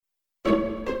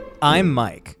I'm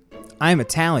Mike. I'm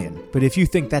Italian, but if you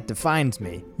think that defines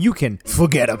me, you can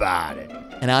forget about it.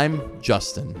 And I'm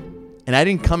Justin. And I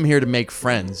didn't come here to make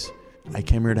friends. I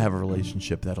came here to have a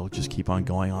relationship that'll just keep on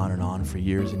going on and on for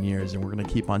years and years. And we're going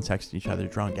to keep on texting each other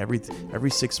drunk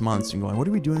every 6 months and going, what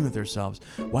are we doing with ourselves?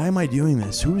 Why am I doing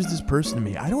this? Who is this person to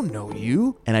me? I don't know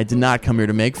you. And I did not come here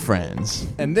to make friends.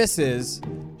 And this is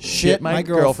Shit my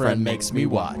girlfriend makes me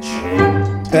watch.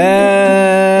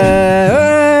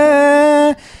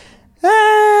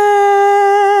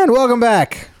 And welcome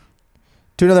back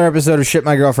to another episode of Shit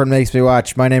My Girlfriend Makes Me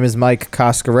Watch. My name is Mike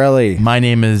Coscarelli. My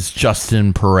name is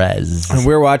Justin Perez. And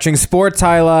we're watching Sports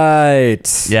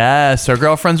Highlights. Yes, our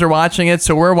girlfriends are watching it,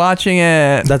 so we're watching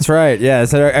it. That's right. Yeah,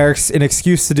 it's an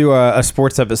excuse to do a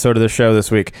sports episode of the show this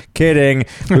week. Kidding.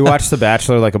 We watched The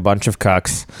Bachelor like a bunch of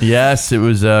cucks. Yes, it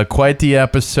was quite the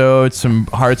episode. Some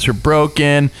hearts are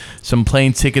broken. Some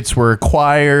plane tickets were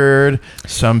acquired.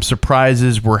 Some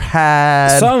surprises were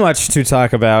had. So much to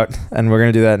talk about, and we're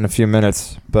going to do that in a few minutes.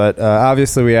 But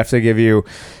obviously, we have to give you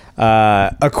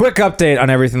a quick update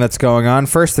on everything that's going on.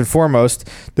 First and foremost,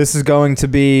 this is going to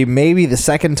be maybe the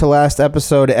second to last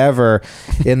episode ever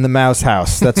in the Mouse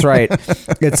House. That's right.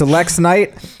 It's a Lex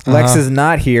night. Lex is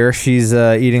not here. She's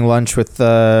eating lunch with...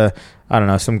 I don't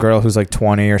know, some girl who's like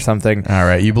 20 or something. All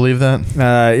right, you believe that?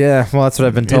 Yeah, well, that's what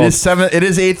I've been told. It is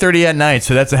 8:30 at night,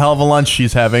 so that's a hell of a lunch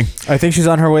she's having. I think she's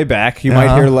on her way back. You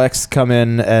might hear Lex come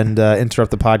in and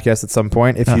interrupt the podcast at some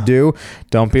point. If you do,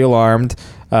 don't be alarmed.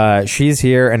 She's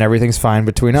here and everything's fine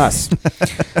between us.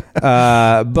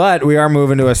 But we are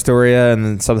moving to Astoria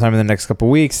and sometime in the next couple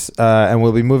weeks, and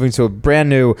we'll be moving to a brand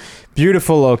new,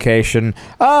 beautiful location.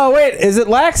 Oh, wait, is it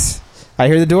Lex? I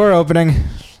hear the door opening.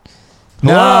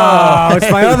 No,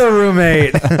 it's my other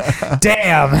roommate.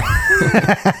 Damn.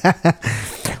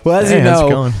 Well, as you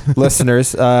know,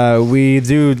 listeners, we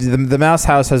do. The Mouse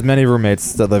House has many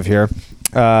roommates that live here.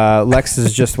 Lex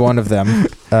is just one of them.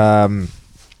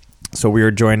 So we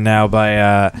are joined now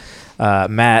by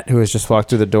Matt, who has just walked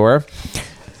through the door.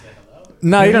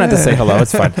 No, you don't have to say hello.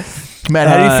 It's fine. Matt,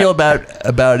 how do you feel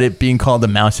about it being called the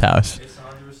Mouse House?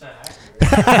 You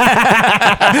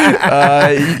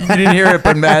didn't hear it,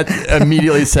 but Matt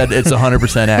immediately said it's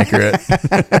 100% accurate.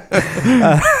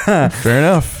 Fair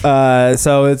enough.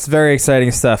 So it's very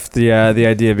exciting stuff. The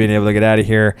idea of being able to get out of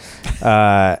here,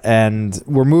 and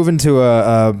we're moving to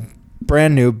a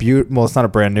brand new, well, it's not a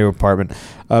brand new apartment,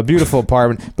 a beautiful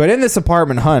apartment. But in this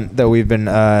apartment hunt that we've been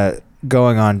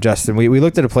going on, Justin, we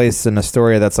looked at a place in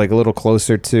Astoria that's like a little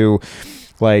closer to,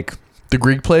 like, the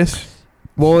Greek place.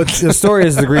 Well, Astoria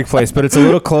is the Greek place, but it's a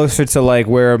little closer to like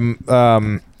where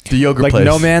the yogurt like place,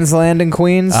 No Man's Land in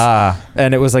Queens.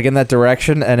 And it was like in that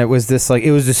direction, and it was this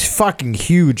fucking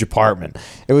huge apartment.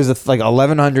 It was like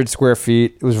 1,100 square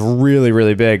feet. It was really,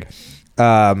 really big.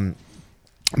 But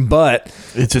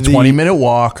it's a 20-minute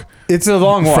walk. It's a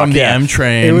long walk from the M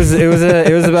train. It was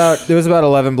about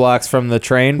 11 blocks from the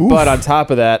train. Oof. But on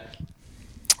top of that,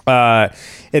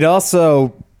 it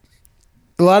also.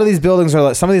 A lot of these buildings are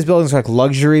like, some of these buildings are like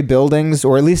luxury buildings,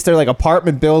 or at least they're like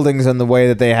apartment buildings in the way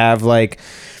that they have like,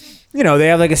 you know, they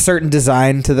have like a certain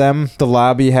design to them. The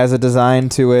lobby has a design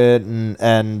to it,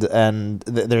 and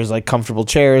there's like comfortable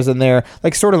chairs in there,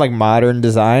 like sort of like modern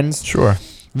designs. Sure.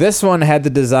 This one had the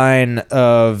design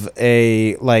of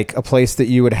a place that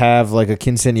you would have like a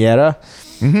quinceañera.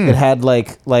 Mm-hmm. It had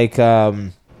like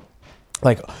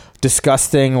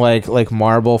disgusting like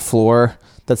marble floor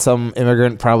that some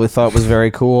immigrant probably thought was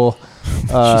very cool.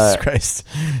 Jesus Christ.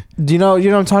 Do you know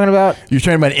what I'm talking about? You're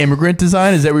talking about immigrant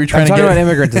design? Is that what you're trying to get? I'm talking about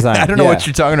immigrant design. I don't know what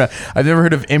you're talking about. I've never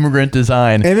heard of immigrant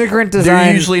design. Immigrant design.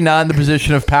 They're usually not in the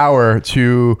position of power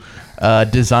to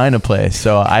design a place.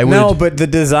 So I would. No, but the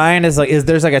design is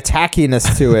there's like a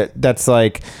tackiness to it that's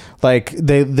like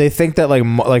they think that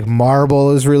like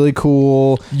marble is really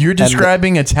cool. You're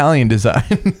describing Italian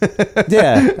design.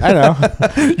 Yeah, I know.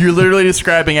 You're literally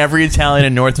describing every Italian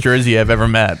in North Jersey I've ever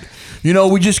met. You know,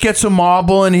 we just get some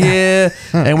marble in here,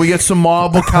 and we get some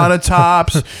marble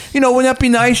countertops. You know, wouldn't that be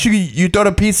nice? You throw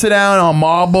the pizza down on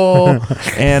marble,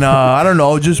 and I don't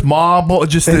know, just marble.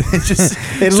 So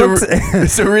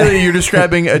really, you're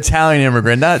describing Italian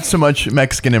immigrant, not so much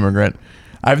Mexican immigrant.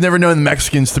 I've never known the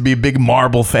Mexicans to be big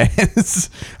marble fans.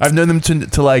 I've known them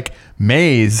to like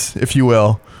maize, if you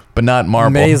will, but not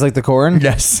marble. Maize, like the corn?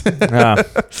 Yes.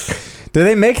 Do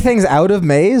they make things out of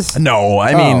maize? No,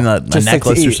 I mean a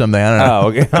necklace or something. I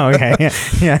don't know. Oh, okay.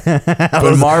 Yeah.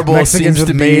 But marble Mexicans seems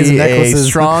to be a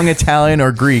strong Italian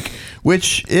or Greek,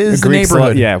 which is the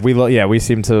neighborhood. We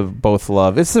seem to both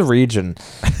love. It's the region.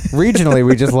 Regionally,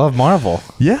 we just love marble.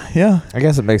 Yeah. I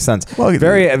guess it makes sense. Well,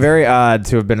 very, very odd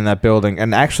to have been in that building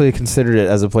and actually considered it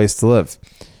as a place to live.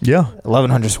 Yeah.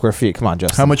 1,100 square feet. Come on,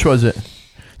 Justin. How much was it?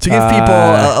 To give people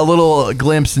a little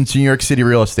glimpse into New York City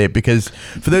real estate, because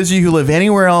for those of you who live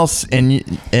anywhere else in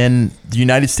the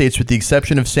United States, with the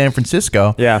exception of San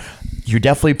Francisco, you're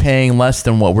definitely paying less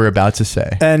than what we're about to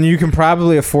say. And you can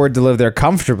probably afford to live there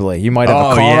comfortably. You might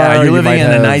have a car. Yeah, you're living in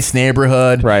a nice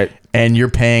neighborhood, right? And you're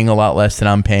paying a lot less than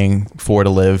I'm paying for to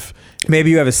live.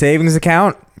 Maybe you have a savings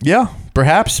account. Yeah,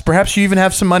 perhaps you even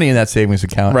have some money in that savings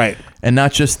account, right? And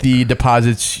not just the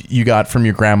deposits you got from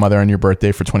your grandmother on your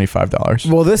birthday for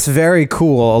 $25. Well, this very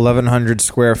cool 1,100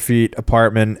 square feet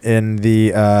apartment in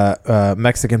the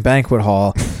Mexican banquet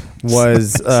hall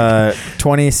was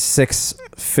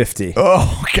 $2,650.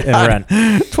 Oh God! In rent.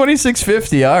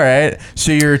 $2,650. All right.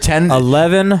 So you're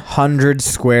 1,100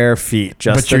 square feet,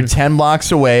 Justin. But you're 10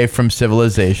 blocks away from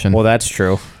civilization. Well, that's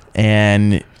true.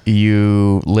 And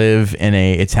you live in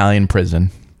a Italian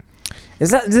prison. It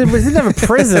didn't have a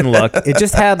prison look. It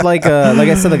just had like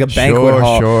I said, like a banquet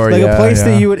hall, like a place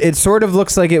that you would. It sort of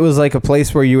looks like it was like a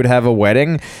place where you would have a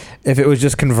wedding, if it was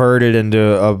just converted into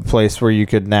a place where you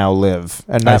could now live.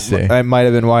 And that might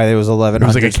have been why there was 1,100. It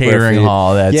was like a catering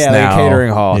hall. Like a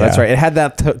catering hall. Yeah. That's right. It had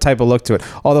that type of look to it.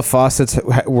 All the faucets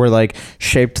were like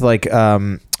shaped like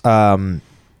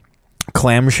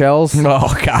clamshells.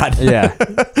 Oh God! Yeah.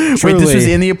 Wait, this was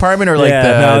in the apartment or like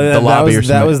the lobby or something?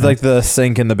 That was like the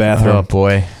sink in the bathroom. Oh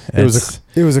boy, it was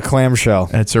a clamshell.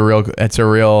 It's a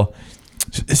real.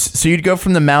 So you'd go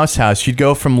from the mouse house. You'd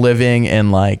go from living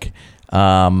in like,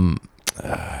 not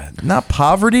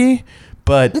poverty,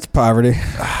 but it's poverty.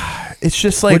 It's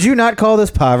just like. Would you not call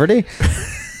this poverty?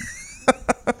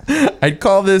 I'd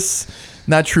call this.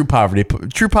 Not true poverty.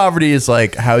 True poverty is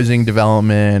like housing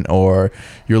development, or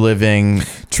you're living.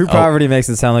 True poverty makes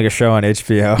it sound like a show on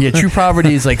HBO. Yeah, true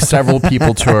poverty is like several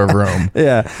people to a room.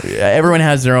 Yeah. Everyone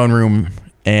has their own room,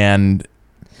 and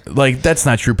like that's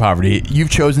not true poverty.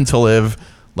 You've chosen to live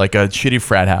like a shitty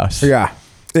frat house. Yeah.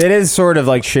 It is sort of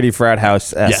like shitty frat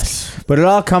house-esque. Yes. But it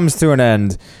all comes to an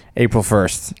end April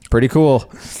 1st. Pretty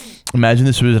cool. Imagine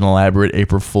this was an elaborate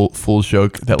April Fool's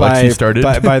joke that Lexi started.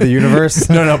 By the universe?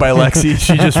 No, by Lexi.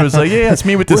 She just was like, yeah, it's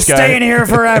me with this guy. We're staying here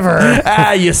forever.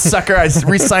 You sucker. I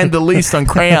re-signed the lease on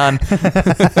crayon.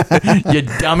 You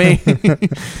dummy.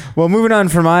 Well, moving on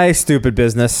from my stupid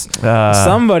business.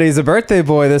 Somebody's a birthday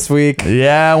boy this week.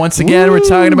 Yeah, once again, we're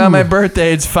talking about my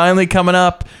birthday. It's finally coming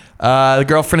up. The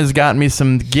girlfriend has gotten me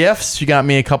some gifts. She got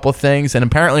me a couple things. And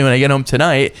apparently when I get home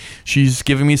tonight, she's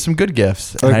giving me some good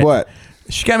gifts. Like what?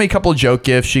 She got me a couple of joke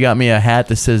gifts. She got me a hat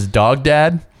that says Dog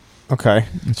Dad. Okay.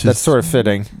 That's sort of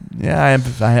fitting. Yeah, I am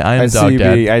Dog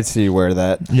Dad. I'd see you wear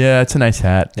that. Yeah, it's a nice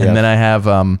hat. Yeah. And then I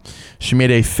have, she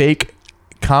made a fake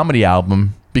comedy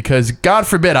album because, God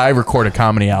forbid, I record a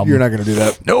comedy album. You're not going to do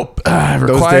that. Nope. It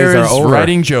requires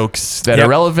writing jokes that are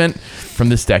relevant from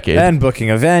this decade. And booking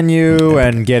a venue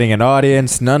and getting an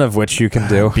audience, none of which you can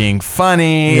do. Being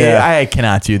funny. Yeah. I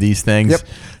cannot do these things. Yep.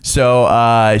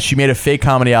 So she made a fake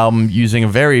comedy album using a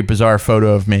very bizarre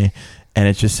photo of me, and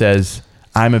it just says,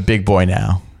 "I'm a big boy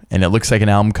now," and it looks like an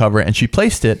album cover. And she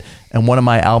placed it in one of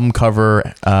my album cover.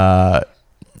 What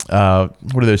are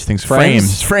those things?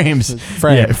 Frames.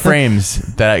 Yeah,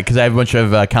 frames. Because I have a bunch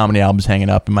of comedy albums hanging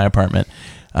up in my apartment,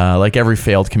 like every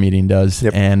failed comedian does.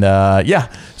 Yep. And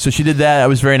so she did that. That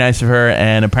was very nice of her.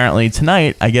 And apparently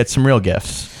tonight I get some real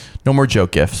gifts. No more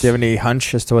joke gifts. Do you have any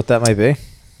hunch as to what that might be?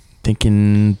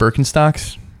 Thinking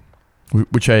Birkenstocks,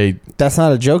 which That's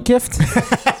not a joke gift?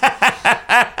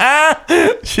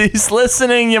 She's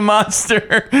listening, you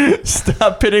monster.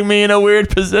 Stop putting me in a weird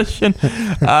position.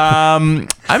 I'm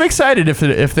excited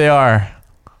if they are.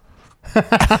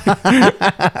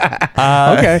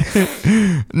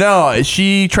 Okay. No,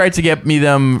 she tried to get me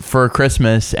them for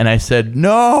Christmas, and I said,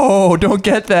 no, don't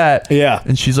get that. Yeah.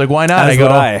 And she's like, why not?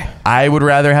 I would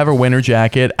rather have a winter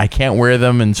jacket. I can't wear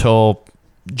them until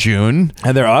June.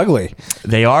 And they're ugly.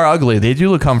 They are ugly. They do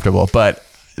look comfortable, but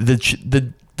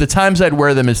the times I'd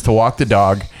wear them is to walk the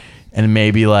dog, and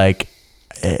maybe like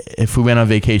if we went on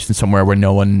vacation somewhere where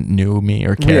no one knew me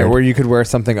or cared. Yeah, where you could wear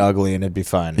something ugly and it'd be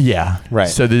fine. Yeah. Right.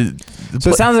 So it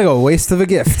sounds like a waste of a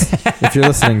gift if you're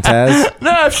listening, Taz.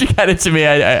 No, if she got it to me,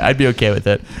 I'd be okay with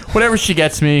it. Whatever she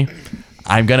gets me,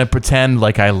 I'm going to pretend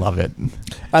like I love it.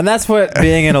 And that's what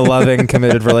being in a loving,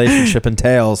 committed relationship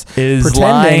entails. Is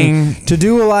pretending lying to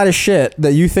do a lot of shit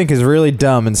that you think is really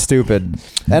dumb and stupid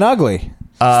and ugly.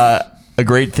 A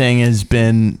great thing has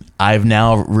been I've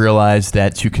now realized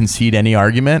that to concede any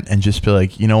argument and just be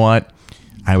like, you know what?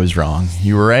 I was wrong.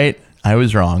 You were right. I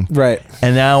was wrong. Right.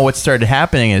 And now what started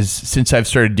happening is since I've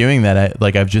started doing that,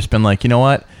 I've just been like, you know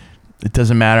what? It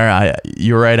doesn't matter.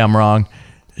 You're right. I'm wrong.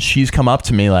 she's come up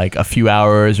to me like a few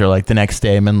hours or like the next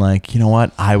day and been like, you know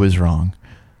what? I was wrong.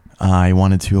 I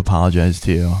wanted to apologize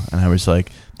to you. And I was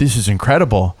like, this is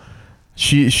incredible.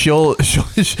 She'll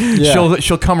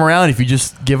come around if you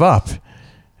just give up.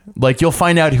 Like, you'll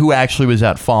find out who actually was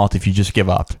at fault if you just give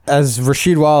up. As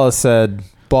Rasheed Wallace said,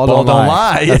 ball don't lie.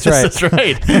 lie. That's right. That's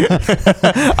right.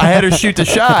 I had her shoot the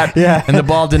shot, and the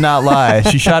ball did not lie.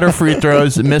 She shot her free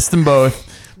throws, missed them both.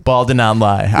 Ball did not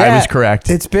lie. Yeah, I was correct.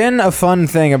 It's been a fun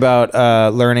thing about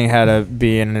learning how to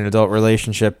be in an adult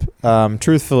relationship.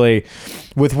 Truthfully,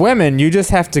 with women, you just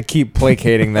have to keep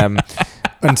placating them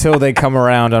until they come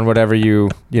around on whatever you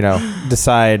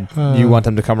decide you want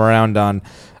them to come around on.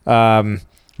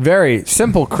 Very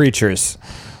simple creatures.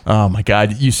 Oh my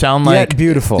God! You sound like yet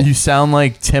beautiful. You sound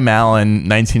like Tim Allen,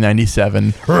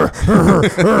 1997.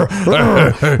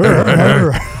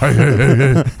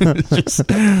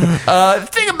 The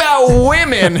thing about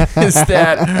women is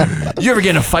that you ever get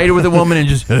in a fight with a woman and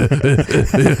just Tim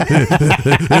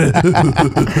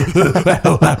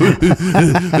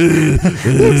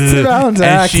Allen's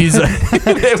act. She's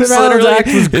Tim Allen's act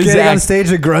was getting on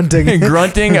stage and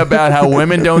grunting about how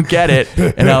women don't get it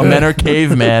and how men are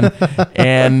cavemen,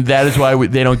 and that is why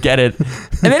they don't get it.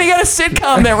 And then he got a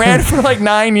sitcom that ran for like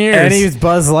 9 years. And he was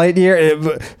Buzz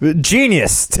Lightyear.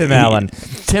 Genius, Tim Allen.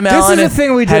 Tim Allen. This is the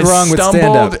thing we did wrong with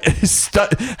stand-up.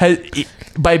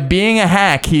 By being a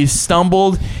hack, he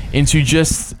stumbled into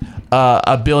just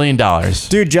 $1 billion.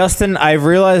 Dude, Justin, I've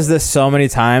realized this so many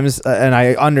times, and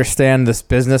I understand this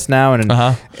business now, and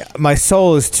my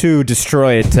soul is too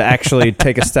destroyed to actually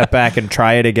take a step back and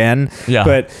try it again. Yeah.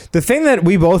 But the thing that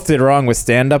we both did wrong with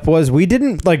stand-up was we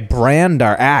didn't like brand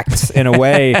our acts in a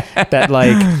way that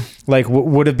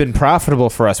would have been profitable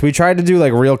for us. We tried to do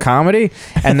like real comedy,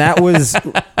 and that was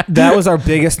our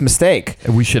biggest mistake.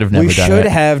 We should have never done it. We should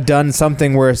have done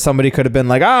something where somebody could have been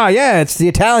like, it's the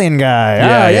Italian guy.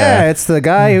 Yeah, it's the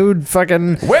guy who'd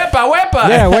fucking Wepa.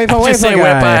 Yeah, wepa Just say guy.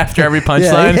 wepa after every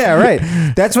punchline. Yeah, right.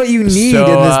 That's what you need in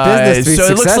this business to be successful.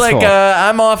 So it looks like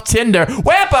I'm off Tinder.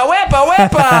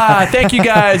 Wepa. Thank you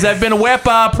guys. I've been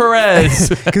Wepa Perez.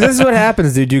 Because this is what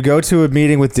happens, dude. You go to a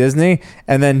meeting with Disney,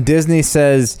 and then Disney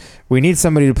says, we need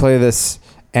somebody to play this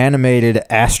animated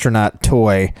astronaut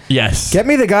toy. Yes. Get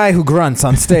me the guy who grunts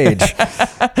on stage.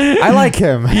 I like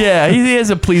him. Yeah, he has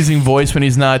a pleasing voice when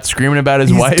he's not screaming about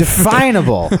his wife.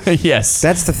 Definable. Yes.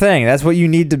 That's the thing. That's what you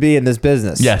need to be in this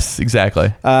business. Yes,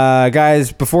 exactly.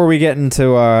 Guys, before we get into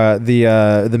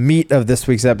the meat of this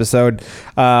week's episode,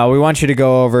 we want you to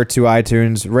go over to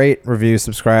iTunes, rate, review,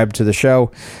 subscribe to the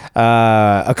show.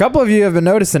 A couple of you have been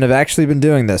noticing have actually been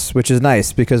doing this, which is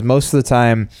nice because most of the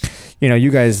time,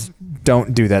 you guys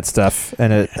don't do that stuff,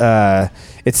 and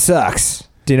it sucks.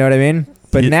 Do you know what I mean?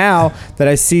 But now that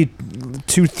I see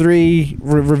 2-3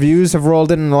 reviews have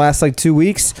rolled in the last like 2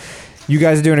 weeks, you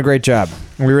guys are doing a great job.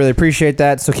 We really appreciate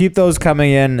that. So keep those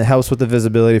coming in. It helps with the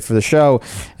visibility for the show,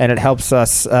 and it helps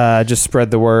us just spread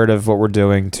the word of what we're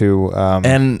doing to.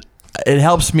 And it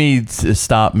helps me to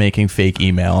stop making fake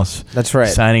emails. That's right.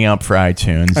 Signing up for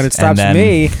iTunes. And it stops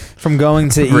me from going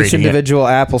to each individual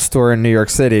Apple store in New York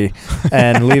City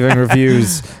and leaving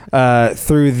reviews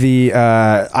through the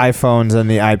iPhones and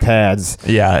the iPads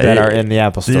that are in the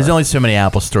Apple store. There's only so many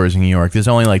Apple stores in New York. There's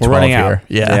only like 12 here.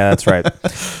 Yeah, that's right.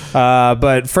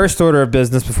 But first order of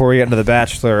business before we get into The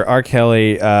Bachelor, R.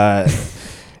 Kelly...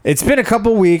 it's been a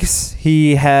couple weeks.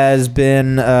 He has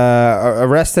been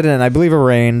arrested and I believe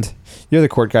arraigned. You're the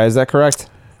court guy, is that correct?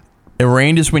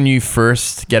 Arraigned is when you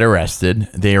first get arrested.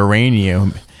 They arraign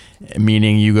you,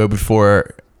 meaning you go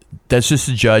before... That's just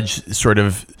a judge, sort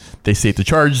of... They state the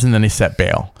charges and then they set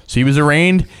bail. So he was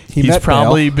arraigned. He's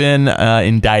probably been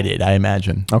indicted, I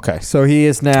imagine. Okay, so he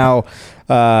is now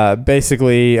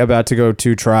basically about to go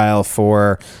to trial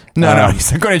for... No,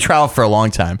 he's not going to trial for a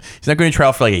long time. He's not going to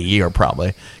trial for like a year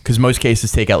probably, because most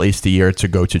cases take at least a year to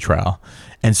go to trial.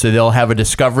 And so they'll have a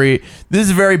discovery. This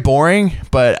is very boring,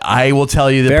 but I will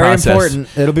tell you the process. Very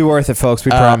important. It'll be worth it, folks.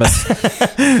 We promise.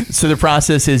 So the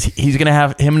process is him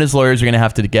and his lawyers are going to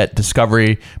have to get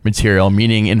discovery material,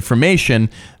 meaning information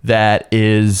that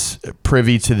is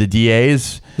privy to the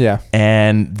DAs. Yeah.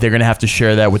 And they're going to have to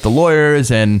share that with the lawyers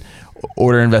and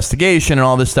order investigation and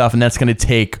all this stuff. And that's going to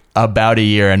take about a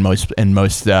year in most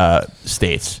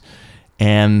states.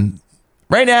 And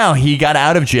right now, he got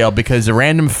out of jail because a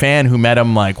random fan who met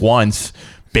him like once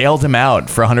bailed him out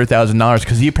for $100,000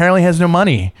 because he apparently has no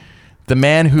money. The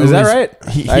man who is that right?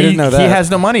 I didn't know that. He has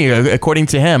no money, according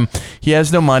to him. He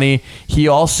has no money. He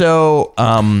also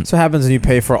that's what happens when you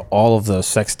pay for all of those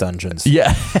sex dungeons.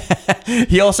 Yeah.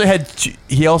 he also owed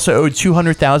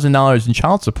 $200,000 in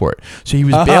child support. So he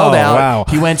was bailed out. Wow.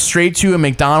 He went straight to a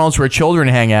McDonald's where children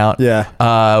hang out. Yeah.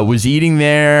 Was eating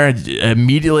there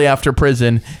immediately after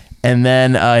prison, and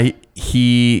then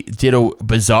he did a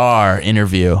bizarre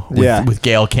interview with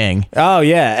Gayle King. Oh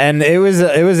yeah, and it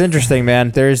was interesting,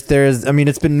 man. There's I mean,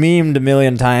 it's been memed a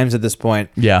million times at this point.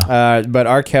 Yeah. But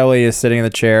R. Kelly is sitting in the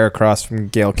chair across from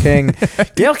Gayle King.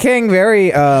 Gayle King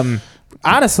very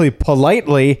honestly,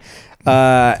 politely,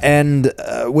 and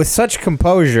with such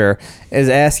composure is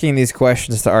asking these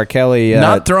questions to R. Kelly.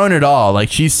 Not thrown at all. Like,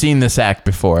 she's seen this act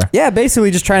before. Yeah,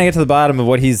 basically just trying to get to the bottom of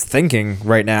what he's thinking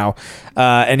right now.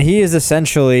 And he is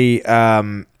essentially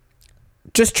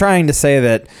just trying to say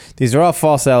that these are all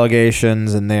false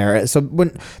allegations, and they're so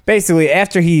when basically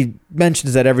after he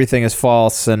mentions that everything is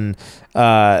false and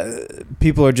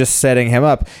people are just setting him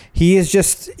up, he's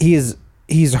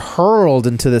hurled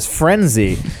into this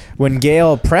frenzy when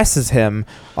Gayle presses him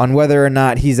on whether or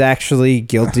not he's actually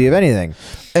guilty of anything.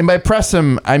 And by press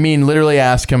him, I mean literally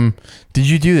ask him, did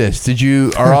you do this?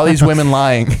 Are all these women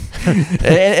lying?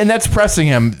 and that's pressing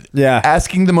him. Yeah.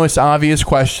 Asking the most obvious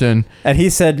question. And he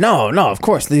said, no, of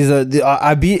course. These are,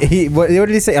 what did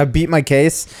he say? I beat my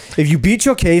case. If you beat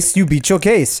your case, you beat your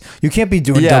case. You can't be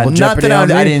doing double jeopardy. Not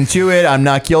that I didn't do it. I'm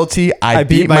not guilty. I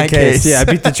beat my case. Yeah, I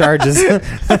beat the charges.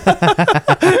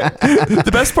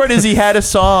 The best part is he had a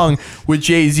song with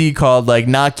Jay-Z called like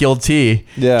Not Guilty.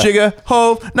 Yeah. Jigga,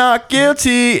 ho, not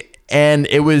guilty. And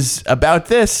it was about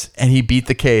this, and he beat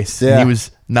the case. Yeah. And he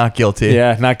was not guilty.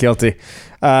 Yeah, not guilty.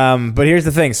 But here's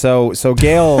the thing. So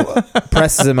Gayle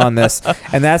presses him on this,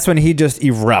 and that's when he just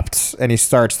erupts and he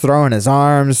starts throwing his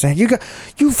arms saying, you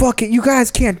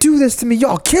guys can't do this to me.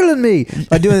 Y'all killing me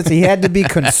by doing this. He had to be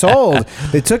consoled.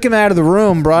 They took him out of the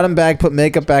room, brought him back, put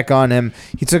makeup back on him.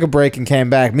 He took a break and came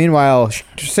back. Meanwhile,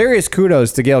 serious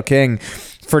kudos to Gayle King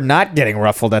for not getting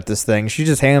ruffled at this thing. She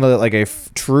just handled it like a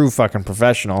true fucking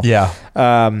professional. Yeah.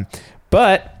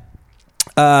 But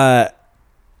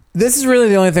this is really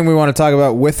the only thing we want to talk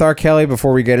about with R. Kelly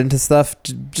before we get into stuff,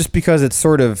 just because it's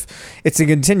a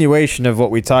continuation of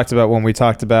what we talked about when we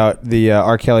talked about the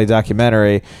R. Kelly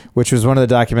documentary, which was one of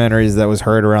the documentaries that was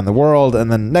heard around the world.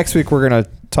 And then next week we're going to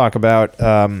talk about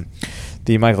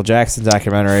the Michael Jackson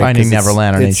documentary, Finding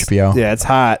Neverland on HBO. Yeah, it's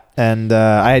hot, and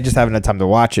I just haven't had time to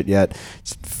watch it yet.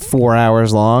 It's 4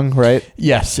 hours long, right?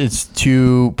 Yes, it's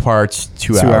 2 parts,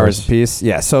 2 hours. 2 hours a piece.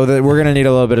 Yeah, so we're going to need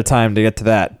a little bit of time to get to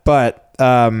that. But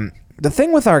the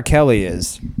thing with R. Kelly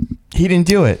is he didn't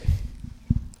do it.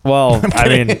 Well, I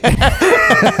mean,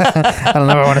 I don't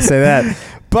know if I want to say that.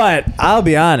 But I'll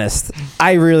be honest,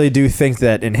 I really do think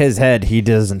that in his head, he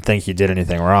doesn't think he did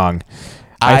anything wrong.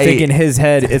 I think in his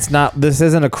head, this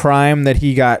isn't a crime that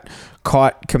he got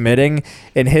caught committing.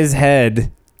 In his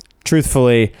head,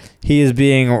 truthfully, he is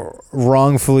being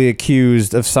wrongfully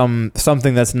accused of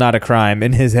something that's not a crime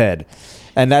in his head.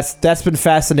 And that's been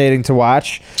fascinating to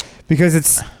watch,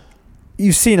 because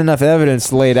you've seen enough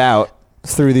evidence laid out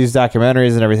through these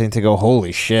documentaries and everything to go,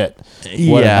 holy shit,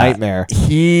 what a nightmare.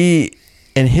 He,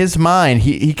 in his mind,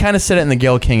 he kind of said it in the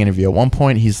Gayle King interview. At one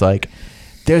point, he's like,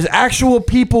 there's actual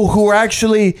people who are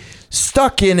actually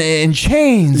stuck in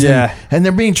chains, and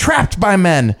they're being trapped by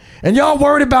men, and y'all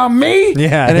worried about me?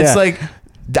 Yeah. And it's like,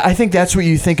 I think that's what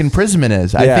you think imprisonment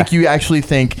is. I think you actually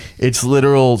think it's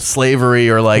literal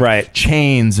slavery or like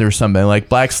chains or something, like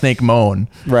Black Snake Moan.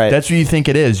 Right. That's what you think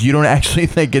it is. You don't actually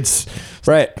think it's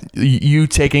you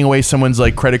taking away someone's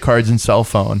like credit cards and cell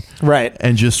phone. Right.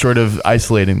 And just sort of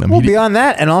isolating them. Well, beyond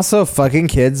that, and also fucking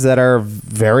kids that are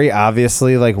very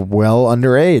obviously like well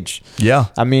underage. Yeah.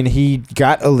 I mean, he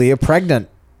got Aaliyah pregnant.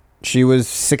 She was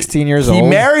 16 years old. He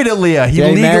married Aaliyah. He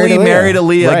legally married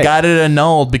Aaliyah. Got it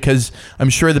annulled because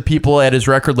I'm sure the people at his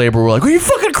record label were like, are you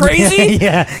fucking crazy?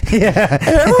 Yeah.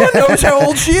 Everyone knows how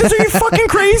old she is. Are you fucking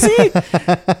crazy?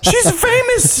 She's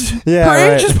famous. Yeah,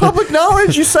 her age is public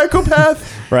knowledge, you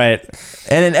psychopath. Right.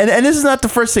 And this is not the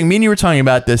first thing. Me and you were talking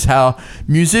about this, how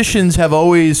musicians have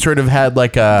always sort of had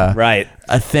like a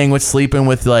thing with sleeping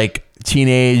with like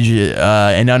teenage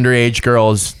and underage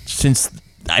girls since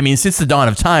the dawn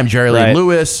of time. Jerry Lee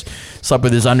Lewis slept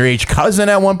with his underage cousin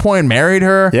at one point, married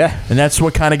her. Yeah. And that's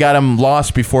what kind of got him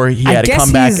lost before he had to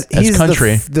come back as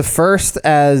country. The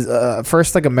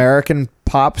first like American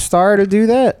pop star to do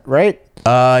that, right?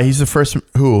 He's the first.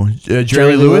 Who?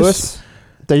 Jerry Lee Lewis?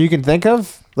 That you can think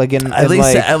of? Like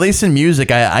at least in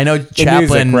music, I know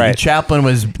Chaplin. Music, right. Chaplin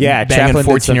was banging Chaplin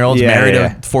 14-year-olds, married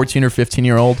a 14 or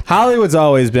 15-year-old. Hollywood's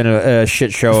always been a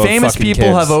shit show. Famous of people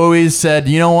kids. have always said,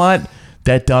 you know what,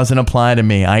 that doesn't apply to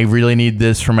me. I really need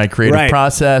this for my creative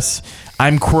process.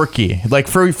 I'm quirky. Like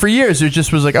for years, it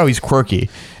just was like, oh, he's quirky,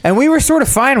 and we were sort of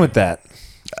fine with that.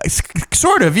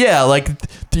 Sort of, yeah. Like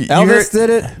Elvis did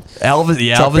it. Elvis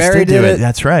did do it.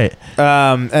 That's right.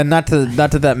 And not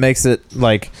that makes it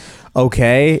like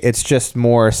okay. It's just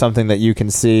more something that you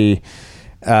can see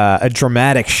a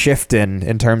dramatic shift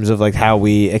in terms of like how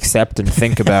we accept and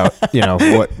think about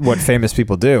what famous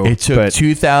people do. It took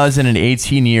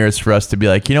 2018 years for us to be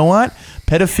like, you know what,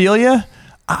 pedophilia.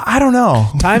 I don't know.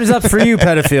 Time's up for you,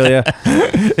 pedophilia.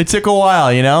 It took a while,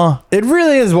 It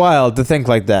really is wild to think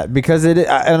like that because I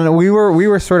don't know. We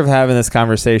were sort of having this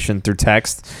conversation through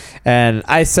text, and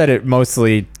I said it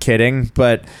mostly kidding,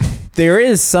 but there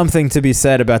is something to be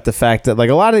said about the fact that like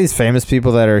a lot of these famous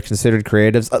people that are considered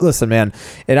creatives. Listen, man,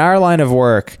 in our line of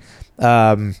work,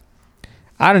 I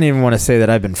don't even want to say that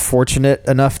I've been fortunate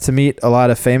enough to meet a lot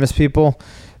of famous people.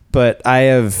 But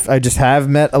I just have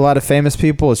met a lot of famous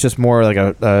people. It's just more like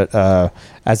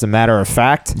as a matter of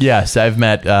fact. Yes, I've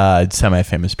met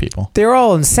semi-famous people. They're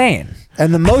all insane.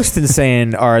 And the most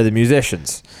insane are the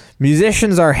musicians.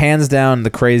 Musicians are hands down the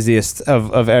craziest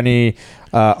of any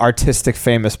artistic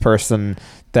famous person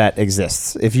that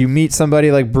exists. If you meet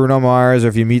somebody like Bruno Mars, or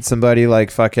if you meet somebody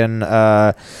like fucking...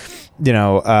 I'm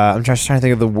just trying to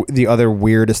think of the other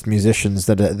weirdest musicians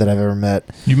that I've ever met.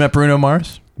 You met Bruno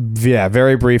Mars? Yeah,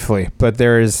 very briefly. But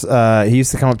there's he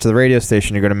used to come up to the radio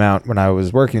station to go to Mount when I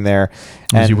was working there.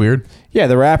 Was he weird? Yeah,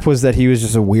 the rap was that he was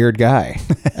just a weird guy.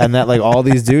 And that like all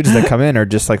these dudes that come in are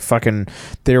just like fucking,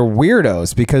 they're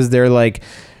weirdos because they're like,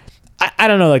 I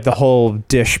don't know, like the whole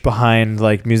dish behind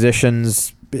like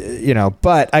musicians,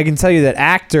 but I can tell you that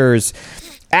actors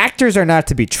are not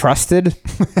to be trusted.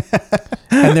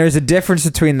 And there's a difference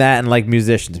between that and like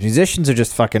musicians. Musicians are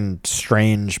just fucking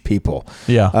strange people.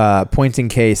 Yeah. Point in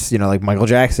case, like Michael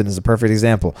Jackson is a perfect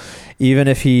example. Even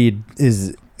if he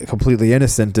is completely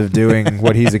innocent of doing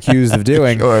what he's accused of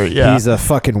doing, sure, yeah. He's a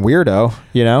fucking weirdo,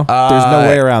 There's no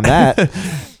way around that.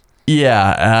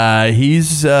 Yeah,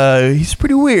 he's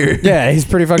pretty weird. Yeah, he's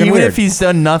pretty fucking weird. Even if he's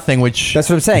done nothing, which that's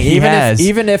what I'm saying.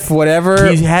 Even if whatever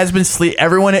he has been sleep.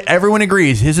 Everyone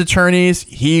agrees. His attorneys,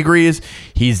 he agrees.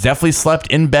 He's definitely slept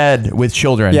in bed with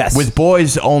children. Yes. With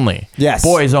boys only. Yes.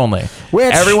 Boys only.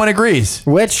 Which everyone agrees.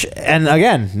 And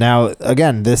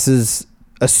again, this is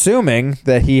assuming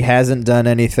that he hasn't done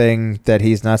anything that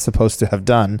he's not supposed to have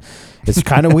done. It's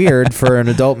kind of weird for an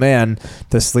adult man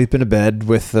to sleep in a bed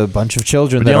with a bunch of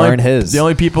children that aren't his. The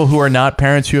only people who are not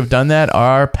parents who have done that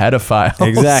are pedophiles.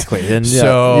 Exactly. And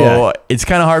it's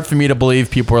kind of hard for me to believe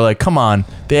people are like, come on,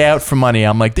 they out for money.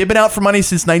 I'm like, they've been out for money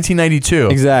since 1992.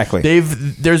 Exactly.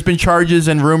 There's been charges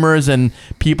and rumors and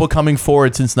people coming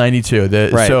forward since 92.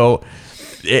 Right. So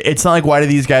it's not like, why do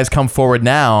these guys come forward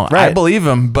now? Right. I believe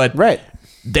them, but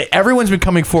everyone's been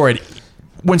coming forward.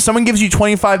 When someone gives you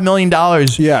 $25 million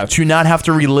to not have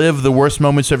to relive the worst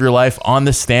moments of your life on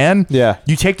the stand,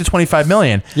 you take the $25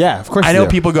 million. Yeah, of course. I know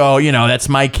people go, that's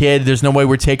my kid. There's no way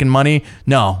we're taking money.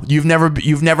 No, you've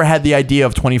never had the idea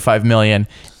of $25 million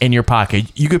in your pocket.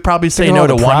 You could probably say no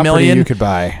to $1 million. You could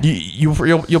buy.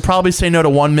 You'll probably say no to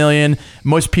 $1 million.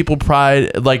 Most people's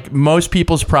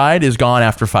pride is gone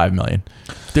after $5 million.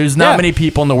 There's not many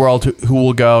people in the world who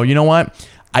will go, you know what?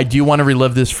 I do want to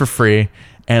relive this for free.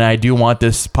 And I do want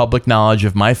this public knowledge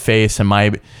of my face and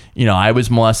my, I was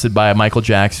molested by Michael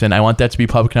Jackson. I want that to be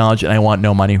public knowledge, and I want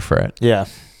no money for it. Yeah.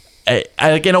 I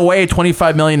like, in a way,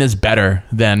 $25 million is better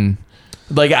than,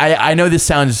 like, I know this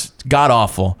sounds god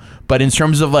awful, but in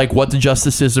terms of like what the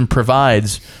justice system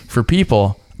provides for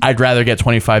people, I'd rather get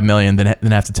 $25 million than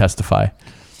have to testify.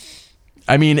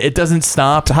 I mean, it doesn't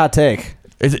stop. It's a hot take.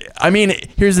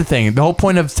 Here's the thing. The whole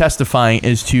point of testifying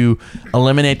is to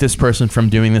eliminate this person from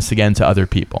doing this again to other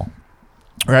people.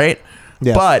 Right?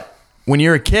 Yes. But when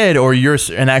you're a kid or you're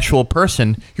an actual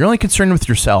person, you're only concerned with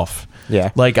yourself. Yeah.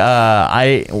 Like,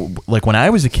 when I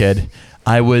was a kid,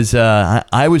 I was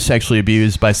sexually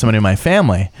abused by somebody in my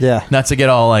family. Yeah. Not to get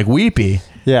all like weepy.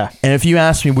 Yeah. And if you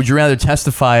ask me, would you rather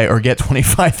testify or get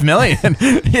 $25 million?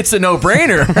 It's a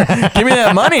no-brainer. Give me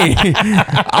that money.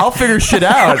 I'll figure shit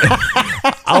out.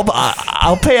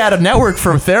 I'll pay out of network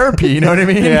for therapy. You know what I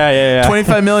mean? Yeah.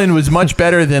 $25 million was much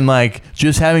better than like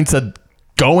just having to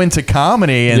go into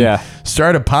comedy and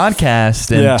start a podcast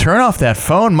and turn off that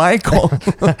phone, Michael.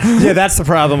 Yeah, that's the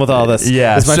problem with all this.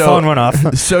 Yeah. My phone went off.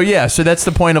 So that's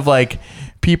the point of like,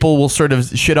 people will sort of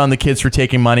shit on the kids for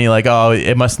taking money, like, oh,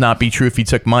 it must not be true if he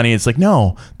took money. It's like,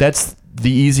 no, that's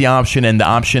the easy option and the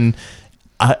option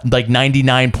like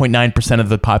 99.9% of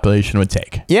the population would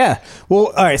take. Yeah.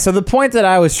 Well, all right. So the point that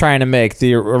I was trying to make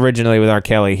originally with R.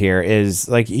 Kelly here is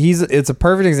like it's a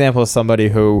perfect example of somebody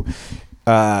who,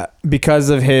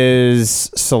 because of his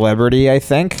celebrity, I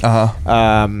think,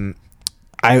 I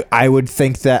would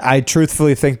think that I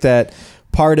truthfully think that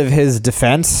part of his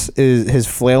defense is his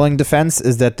flailing defense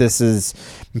is that this is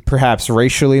perhaps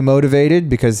racially motivated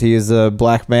because he is a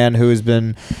black man who has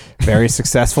been very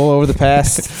successful over the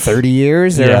past 30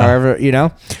 years or however,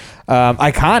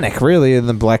 iconic really in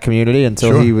the black community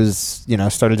until he was,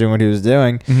 started doing what he was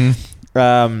doing.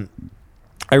 Mm-hmm.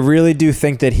 I really do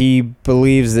think that he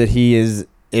believes that he is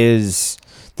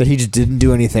that he just didn't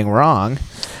do anything wrong.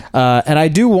 And I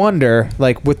do wonder,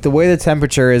 like, with the way the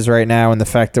temperature is right now and the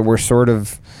fact that we're sort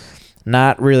of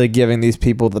not really giving these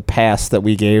people the pass that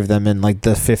we gave them in, like,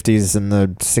 the 50s and the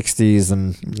 60s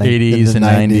and 80s and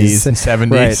 90s and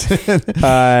 70s,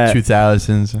 right.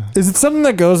 2000s. Is it something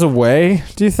that goes away,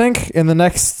 do you think, in the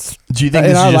next Do you think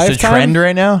this is just a trend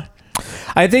right now?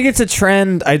 I think it's a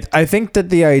trend. I think that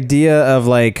the idea of,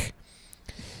 like,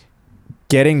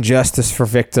 getting justice for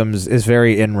victims is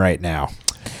very in right now.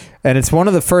 And it's one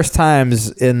of the first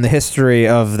times in the history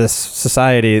of this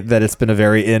society that it's been a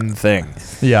very in thing.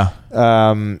 Yeah.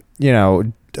 Due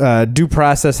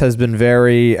process has been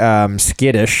very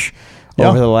skittish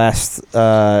over the last,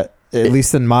 at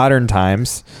least in modern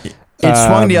times. It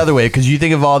swung the other way because you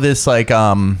think of all this like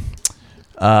Anita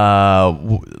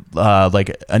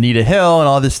Hill and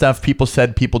all this stuff. People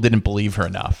said people didn't believe her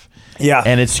enough. Yeah.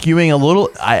 And it's skewing a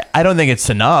little. I don't think it's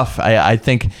enough. I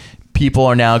think people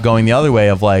are now going the other way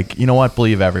of like, you know what,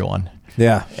 believe everyone.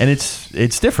 Yeah. And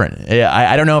it's different.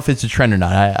 I don't know if it's a trend or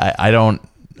not. I don't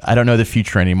know the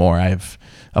future anymore. I've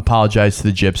apologized to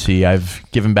the gypsy. I've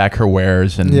given back her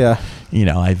wares and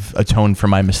I've atoned for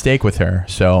my mistake with her.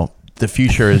 So the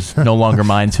future is no longer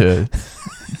mine to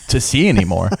see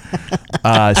anymore.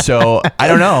 So I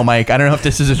don't know, Mike. I don't know if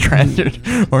this is a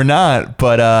trend or not,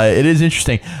 but it is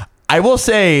interesting. I will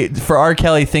say for R.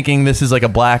 Kelly thinking this is like a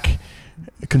black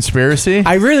conspiracy,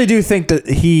 I really do think that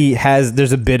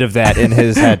there's a bit of that in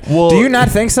his head. Well, do you not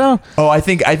think so? Oh, I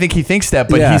think he thinks that,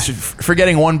 but he's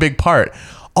forgetting one big part.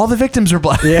 All the victims are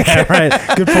black. Yeah, right.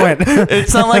 Good point.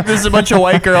 It's not like there's a bunch of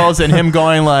white girls and him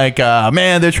going like,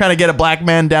 man, they're trying to get a black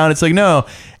man down. It's like, no,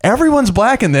 everyone's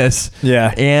black in this.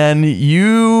 Yeah. And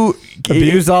you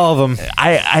abuse all of them.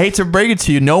 I hate to break it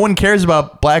to you. No one cares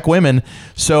about black women.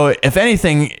 So if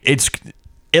anything, it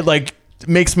like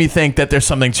makes me think that there's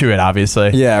something to it, obviously.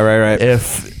 Yeah, right.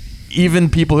 If even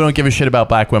people who don't give a shit about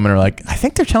black women are like, I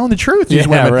think they're telling the truth. These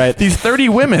women, right. These 30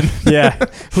 women. Yeah.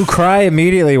 Who cry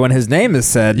immediately when his name is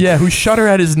said. Yeah. Who shudder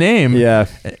at his name. Yeah.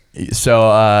 So,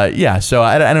 So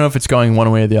I don't know if it's going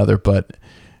one way or the other, but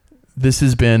this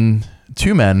has been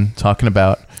two men talking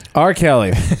about R.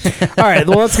 Kelly. All right.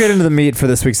 Well, let's get into the meat for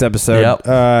this week's episode. Yep.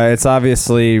 It's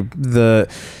obviously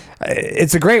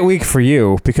it's a great week for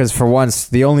you because for once,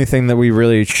 the only thing that we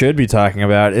really should be talking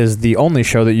about is the only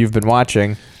show that you've been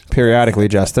watching periodically,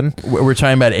 Justin. We're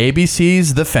talking about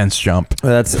ABC's The Fence Jump.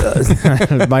 That's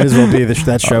might as well be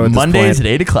that show at Mondays this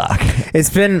point. at 8:00. It's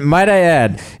been, might I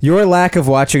add, your lack of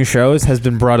watching shows has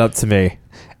been brought up to me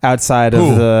outside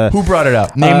of who brought it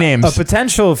up? Name names. A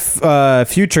potential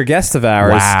future guest of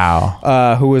ours.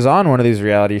 Wow. Who was on one of these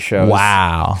reality shows.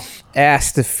 Wow.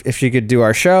 Asked if she could do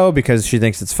our show because she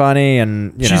thinks it's funny,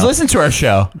 and she's listened to our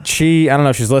show. I don't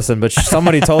know if she's listened, but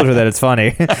somebody told her that it's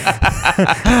funny. Which might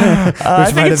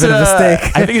have been a mistake.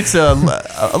 I think it's a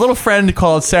little friend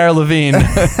called Sarah Levine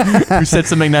who said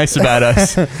something nice about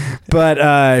us.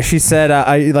 But she said,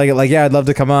 I'd love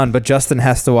to come on, but Justin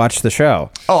has to watch the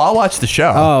show. Oh, I'll watch the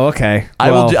show. Oh, okay.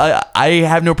 I will. I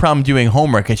have no problem doing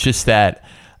homework. It's just that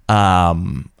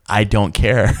I don't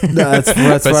care that's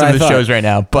about some of the shows right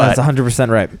now. But that's 100%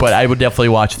 right. But I would definitely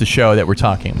watch the show that we're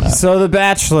talking about. So The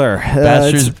Bachelor.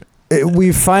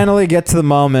 We finally get to the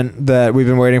moment that we've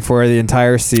been waiting for the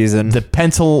entire season. The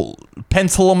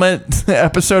Pentiment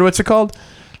episode. What's it called?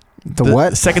 The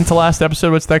what? Second to last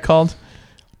episode. What's that called?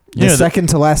 Second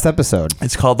to last episode.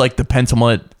 It's called like the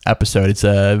Pentiment episode. It's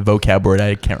a vocab word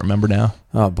I can't remember now.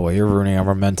 Oh boy, you're ruining our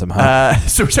momentum, huh?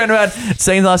 So we're talking about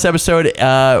second to last episode.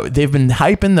 They've been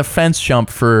hyping The Fence Jump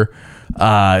for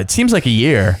it seems like a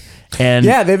year. And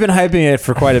yeah, they've been hyping it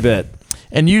for quite a bit.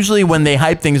 And usually when they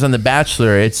hype things on The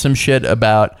Bachelor, it's some shit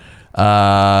about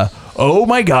oh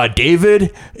my God,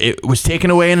 David, it was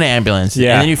taken away in an ambulance.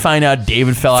 Yeah. And then you find out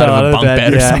David fell out of a bunk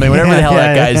bed or something, whatever the hell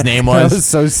that guy's name was. That was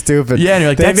so stupid. Yeah, and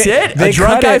you're like, that's it? A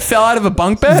drunk guy fell out of a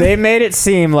bunk bed? They made it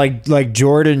seem like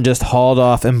Jordan just hauled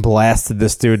off and blasted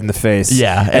this dude in the face.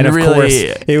 Yeah. And of really,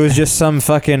 course, it was just some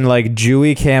fucking like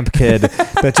Jewy camp kid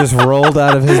that just rolled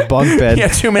out of his bunk bed. He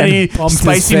had too many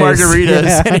spicy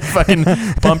margaritas and he fucking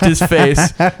bumped his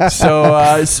face. So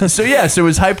it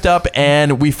was hyped up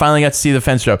and we finally got to see the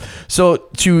fence drop. So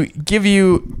to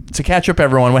catch up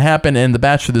everyone, what happened in The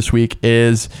Bachelor this week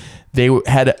is they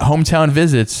had hometown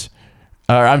visits.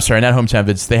 I'm sorry, not hometown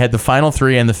visits. They had the final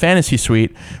three and the fantasy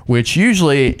suite, which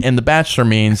usually in The Bachelor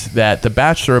means that the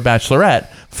Bachelor or Bachelorette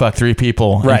fuck 3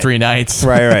 people in 3 nights.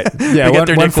 Right. Yeah, they get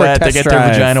their dick wet, they get their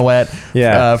vagina wet.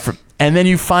 Yeah. And then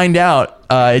you find out,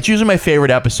 it's usually my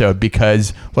favorite episode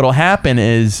because what'll happen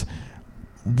is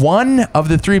one of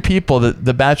the 3 people,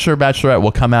 the Bachelor or Bachelorette,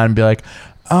 will come out and be like,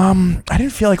 I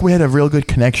didn't feel like we had a real good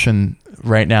connection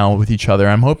right now with each other.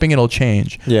 I'm hoping it'll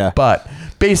change. Yeah. But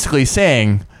basically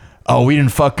saying, oh, we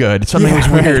didn't fuck good. Something was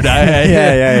weird.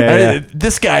 Yeah.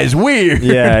 This guy's weird.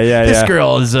 Yeah. This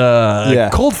girl is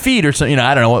cold feet or something.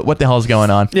 I don't know what the hell's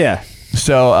going on. Yeah.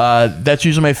 So that's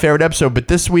usually my favorite episode. But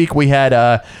this week we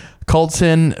had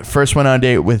Colton first went on a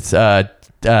date with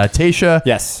Tayshia.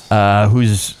 Yes.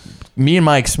 Who's me and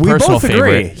Mike's personal favorite.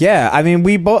 Agree. Yeah, I mean,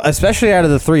 we both, especially out of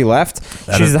the 3 left,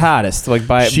 she's the hottest, like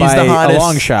by a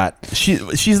long shot.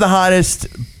 She's the hottest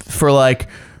for like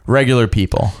regular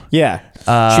people. Yeah. She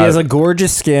has a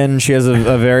gorgeous skin. She has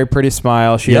a very pretty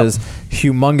smile. She has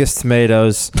humongous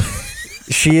tomatoes.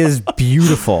 She is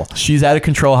beautiful. She's out of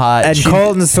control hot. And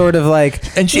Colton's sort of like,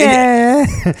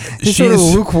 she's sort of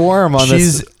lukewarm on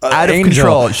this. She's out of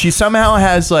control. She somehow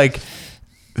has like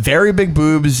very big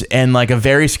boobs and like a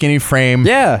very skinny frame.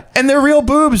 Yeah. And they're real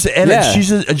boobs. And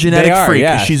she's a genetic freak.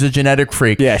 Yeah. She's a genetic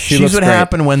freak. Yeah, she's what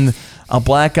happened when a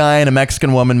black guy and a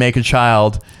Mexican woman make a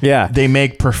child. Yeah. They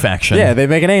make perfection. Yeah, they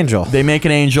make an angel.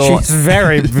 She's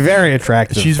very, very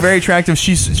attractive. She's very attractive.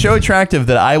 She's so attractive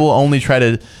that I will only try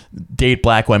to date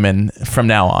black women from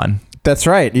now on. That's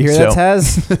right. You hear that,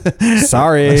 Taz?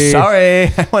 Sorry.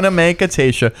 I want to make a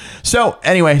Tayshia. So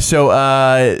anyway,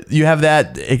 you have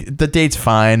that. The date's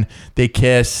fine. They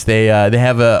kiss. They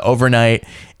have a overnight,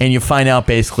 and you find out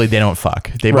basically they don't fuck.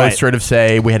 They both sort of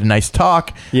say, we had a nice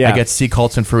talk. Yeah. I got to see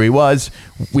Colton for who he was.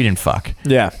 We didn't fuck.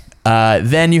 Yeah.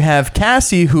 Then you have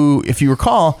Cassie, who, if you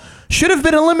recall, should have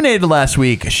been eliminated last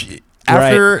week.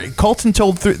 After Colton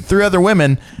told 3 other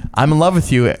women, I'm in love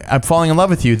with you, I'm falling in love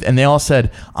with you, and they all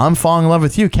said, I'm falling in love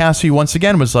with you, Cassie once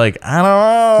again was like, I don't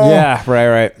know. Yeah,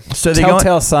 right. So they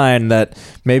telltale sign that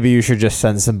maybe you should just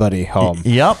send somebody home.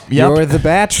 Yep. You're the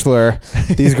Bachelor.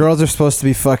 These girls are supposed to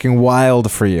be fucking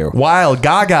wild for you. Wild,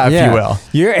 gaga, if you will.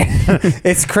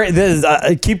 It's crazy.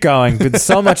 Keep going, but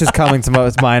so much is coming to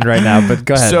my mind right now, but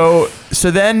go ahead.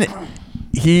 So then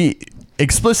he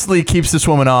explicitly keeps this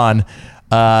woman on,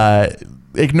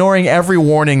 ignoring every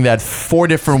warning that 4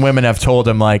 different women have told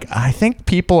him, like, I think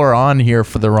people are on here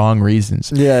for the wrong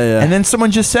reasons. Yeah. And then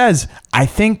someone just says, I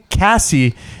think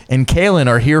Cassie and Kaylin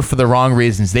are here for the wrong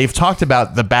reasons. They've talked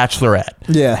about the Bachelorette.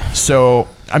 Yeah. So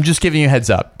I'm just giving you a heads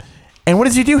up. And what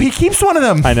does he do? He keeps one of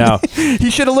them. I know.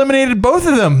 He should have eliminated both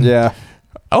of them. Yeah.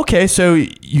 Okay, so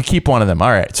you keep one of them.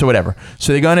 All right, so whatever.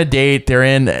 So they go on a date. They're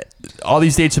in. All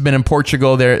these dates have been in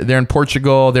Portugal. They're in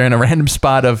Portugal. They're in a random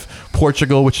spot of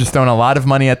Portugal, which has thrown a lot of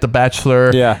money at the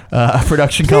Bachelor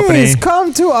production company. Please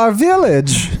come to our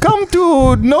village. Come to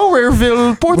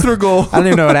Nowhereville, Portugal. I don't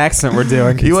even know what accent we're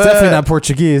doing. It's definitely not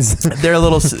Portuguese.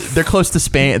 They're close to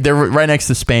Spain. They're right next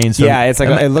to Spain. So yeah, it's like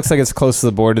it looks like it's close to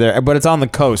the border there, but it's on the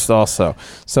coast also.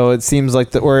 So it seems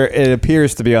like or it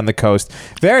appears to be on the coast.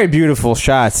 Very beautiful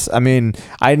shots. I mean,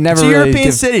 I never. It's a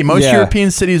European city. Most European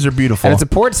cities are beautiful, and it's a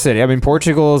port city. I mean,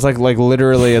 Portugal is like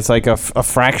literally, it's like a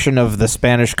fraction of the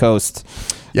Spanish coast.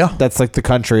 Yeah, that's like the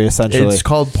country essentially. It's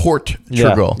called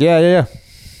Portugal. Yeah.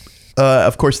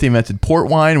 Of course, they invented port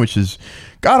wine, which is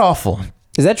god awful.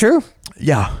 Is that true?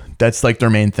 Yeah, that's like their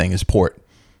main thing is port.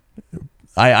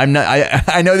 I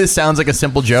know this sounds like a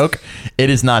simple joke. It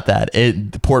is not that.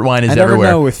 Port wine is everywhere. I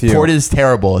never know with you. Port is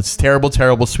terrible. It's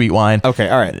terrible sweet wine. Okay,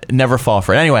 all right. Never fall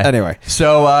for it. Anyway.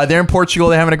 So they're in Portugal.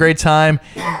 They're having a great time.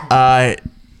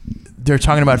 They're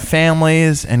talking about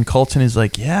families, and Colton is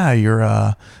like, "Yeah,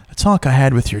 a talk I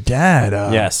had with your dad."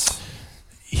 Yes.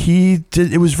 He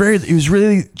did. It was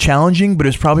really challenging, but it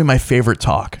was probably my favorite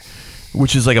talk,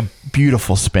 which is like a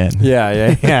beautiful spin.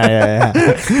 Yeah.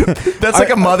 That's like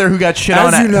a mother who got shit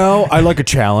on. As you know, I like a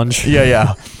challenge.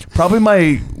 Yeah. Probably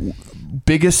my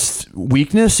biggest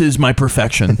weakness is my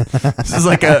perfection. This is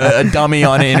like a dummy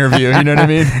on an interview. You know what I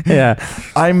mean? Yeah.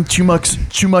 I'm too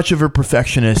much of a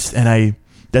perfectionist, and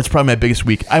that's probably my biggest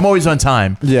weak. I'm always on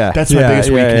time. Yeah. That's my biggest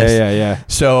weakness. Yeah.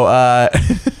 So,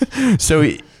 so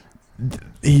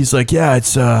he's like, yeah,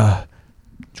 it's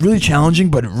really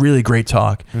challenging, but really great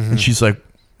talk. And she's like,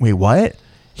 wait, what?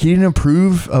 He didn't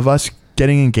approve of us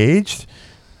getting engaged?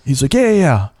 He's like,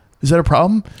 yeah. Is that a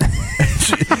problem?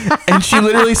 and she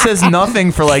literally says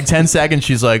nothing for like 10 seconds.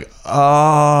 She's like,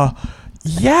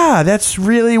 yeah, that's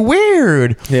really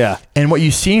weird. Yeah. And what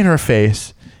you see in her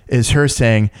face is her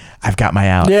saying, I've got my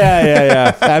out.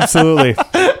 Yeah. Absolutely.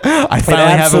 I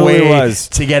finally have a way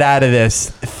to get out of this.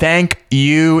 Thank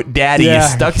you, Daddy. Yeah. You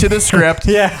stuck to the script.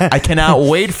 Yeah. I cannot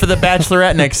wait for the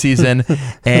Bachelorette next season.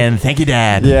 And thank you,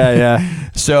 Dad.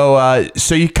 Yeah.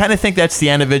 So you kind of think that's the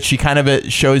end of it. She kind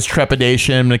of shows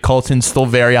trepidation. Colton's still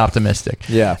very optimistic.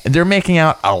 Yeah. And they're making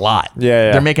out a lot.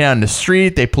 Yeah. They're making out in the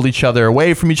street. They pull each other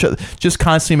away from each other. Just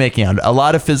constantly making out. A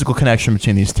lot of physical connection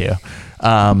between these two.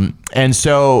 And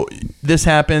so this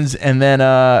happens, and then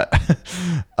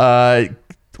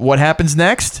what happens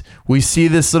next? We see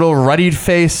this little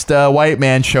ruddy-faced white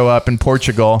man show up in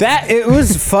Portugal. It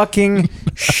was fucking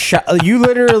you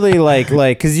literally like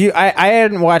because I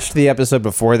hadn't watched the episode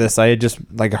before this. I had just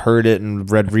like heard it and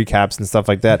read recaps and stuff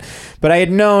like that, but I had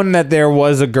known that there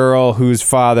was a girl whose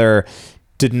father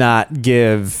did not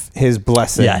give his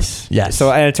blessing. Yes.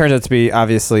 So, and it turns out to be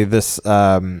obviously this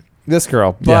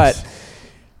girl, but Yes.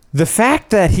 the fact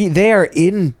that they are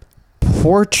in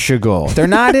Portugal, they're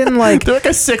not in like They're like a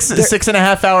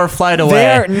 6.5 hour flight away.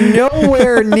 they're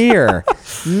nowhere near.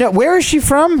 No, where is she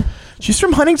from? She's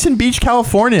from Huntington Beach,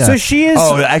 California. So she is.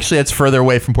 Oh, actually, that's further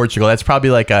away from Portugal. That's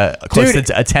probably like close to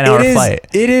a 10-hour flight.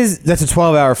 It is. That's a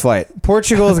 12-hour flight.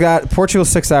 Portugal's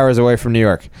 6 hours away from New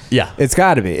York. Yeah, It's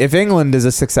got to be. If England is a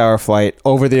 6-hour flight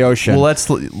over the ocean. well,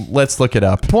 let's look it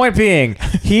up. Point being,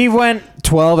 he went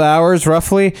 12 hours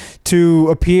roughly to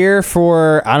appear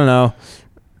for, I don't know,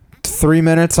 3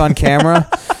 minutes on camera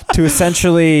to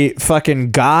essentially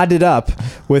fucking god it up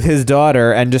with his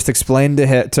daughter and just explain to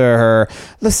her,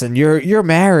 listen, your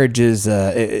marriage is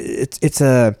it's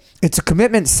a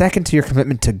commitment second to your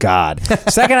commitment to God.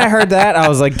 Second I heard that, I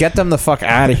was like, get them the fuck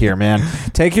out of here, man.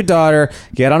 Take your daughter,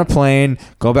 get on a plane,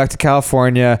 go back to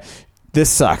California. This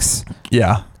sucks.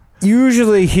 Yeah.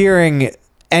 Usually hearing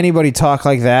anybody talk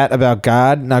like that about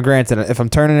God, now granted, if I'm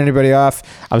turning anybody off,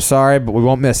 I'm sorry, but we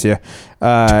won't miss you.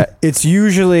 It's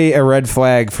usually a red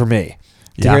flag for me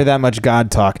to hear that much God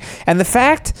talk. And the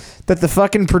fact that the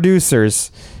fucking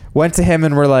producers went to him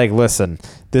and were like, listen,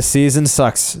 this season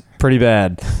sucks pretty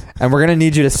bad, and we're going to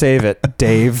need you to save it,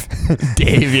 Dave.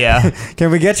 Dave, yeah. Can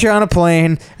we get you on a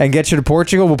plane and get you to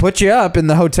Portugal? We'll put you up in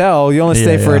the hotel. You only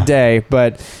stay for a day,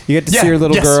 but you get to see your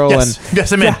little girl. Yes, and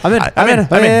yes, I'm in. I'm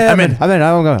in.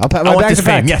 I'll pack my bags this are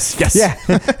packed. fame. Yes. Yeah.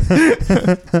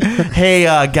 Hey,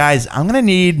 guys, I'm gonna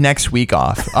need next week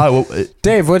off.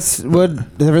 Dave, is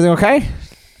everything okay?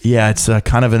 Yeah, it's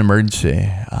kind of an emergency.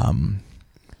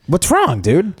 What's wrong,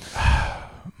 dude?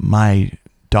 My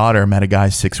daughter met a guy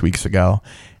 6 weeks ago,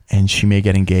 and she may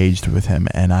get engaged with him,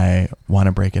 and I want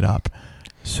to break it up.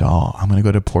 So I'm going to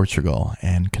go to Portugal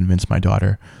and convince my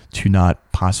daughter to not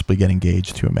possibly get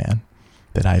engaged to a man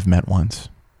that I've met once.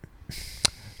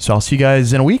 So I'll see you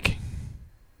guys in a week.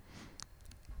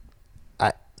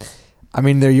 I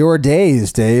mean, they're your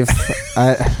days, Dave.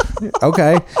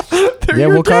 Okay. Yeah,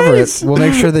 we'll cover it. We'll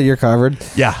make sure that you're covered.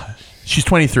 Yeah. She's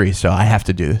 23, so I have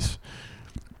to do this.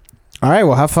 All right,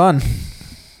 well, have fun.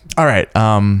 All right.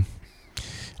 I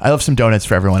left some donuts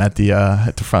for everyone at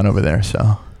the front over there.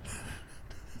 So,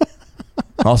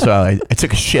 also, I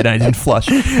took a shit and I didn't flush.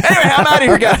 Anyway, I'm out of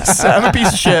here, guys. I'm a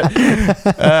piece of shit.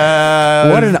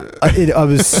 What an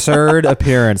absurd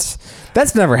appearance!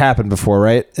 That's never happened before,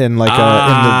 right? In like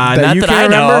not you that can I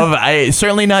remember? know of.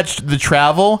 Certainly not the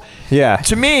travel. Yeah.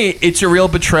 To me, it's a real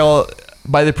betrayal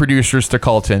by the producers to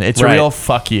Colton. It's a real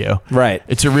fuck you. Right.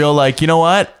 It's a real like, you know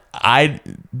what?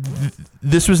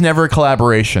 This was never a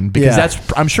collaboration because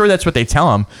I'm sure that's what they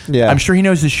tell him. Yeah. I'm sure he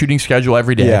knows his shooting schedule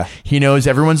every day. Yeah. He knows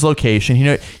everyone's location.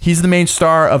 He's the main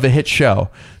star of a hit show.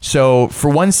 So for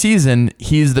one season,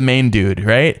 he's the main dude,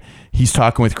 right? He's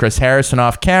talking with Chris Harrison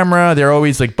off camera. They're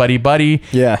always like buddy.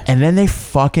 Yeah. And then they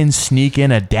fucking sneak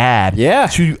in a dad. Yeah.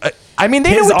 I mean,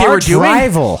 they knew what they were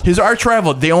doing. His arch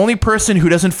rival. The only person who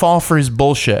doesn't fall for his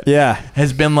bullshit. Yeah.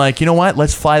 Has been like, you know what?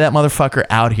 Let's fly that motherfucker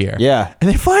out here. Yeah. And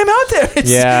they fly him out there.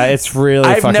 It's really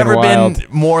I've fucking never wild. been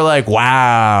more like,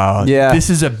 wow. Yeah. This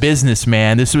is a business,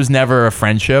 man. This was never a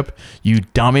friendship. You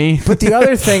dummy. But the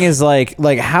other thing is like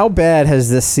how bad has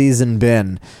this season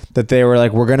been that they were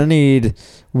like, we're gonna need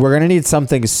we're going to need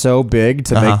something so big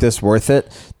to make this worth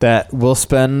it that we'll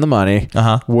spend the money.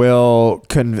 We'll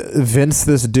convince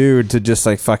this dude to just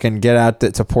like fucking get out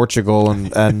to Portugal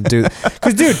and do.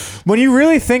 Because, dude, when you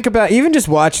really think about even just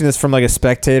watching this from like a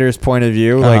spectator's point of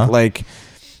view, like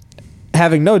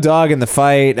having no dog in the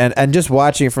fight and just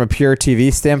watching it from a pure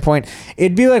TV standpoint,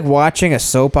 it'd be like watching a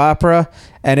soap opera.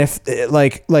 And if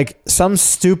like some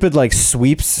stupid like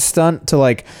sweeps stunt to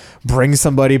like bring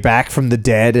somebody back from the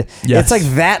dead, it's like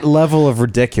that level of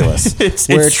ridiculous. it's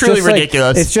truly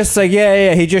ridiculous. It's just like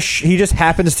he just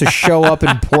happens to show up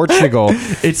in Portugal.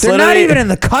 They're not even in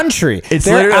the country.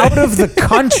 They're out of the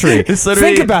country.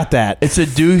 Think about that. It's a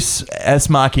Deus ex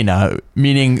machina,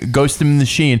 meaning ghost in the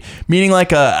machine, meaning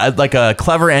like a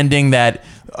clever ending that.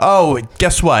 Oh,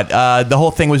 guess what? The whole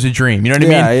thing was a dream. You know what I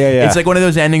mean? Yeah. It's like one of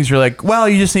those endings where like, well,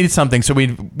 you just needed something, so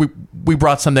we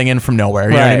brought something in from nowhere.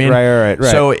 You know what I mean?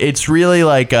 Right. So it's really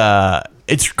like,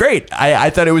 it's great. I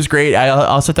thought it was great. I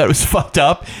also thought it was fucked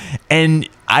up. And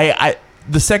I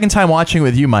the second time watching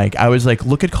with you, Mike, I was like,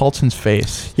 look at Colton's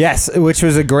face. Yes, which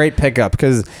was a great pickup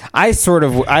because I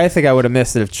think I would have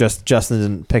missed it if Justin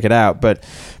didn't pick it out. But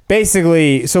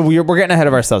basically, so we're getting ahead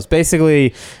of ourselves.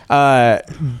 Basically,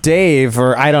 Dave,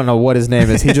 or I don't know what his name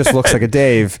is, he just looks like a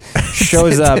Dave,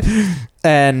 shows up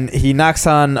and he knocks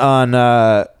on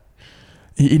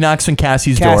He knocks on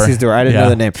Cassie's door. I didn't know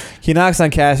the name. He knocks on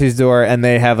Cassie's door, and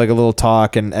they have like a little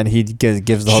talk, and he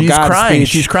gives the whole God speech.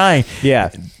 She's crying.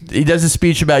 Yeah. He does a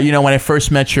speech about, when I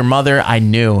first met your mother, I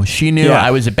knew. She knew.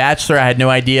 I was a bachelor. I had no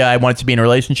idea I wanted to be in a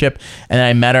relationship. And then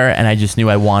I met her, and I just knew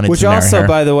I wanted to marry her. Which also,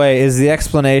 by the way, is the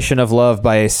explanation of love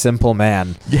by a simple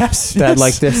man. Yes. That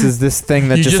like this is this thing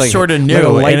that you just like sort of knew. Like a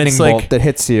lightning and it's bolt like, that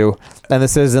hits you. And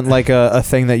this isn't like a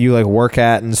thing that you like work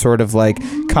at and sort of like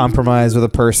compromise with a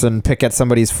person, pick at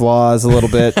somebody's flaws a little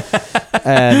bit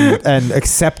and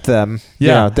accept them.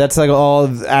 Yeah. That's like all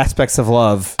aspects of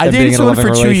love. I dated someone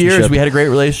for 2 years. We had a great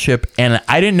relationship, and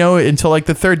I didn't know until like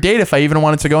the third date if I even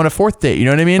wanted to go on a fourth date. You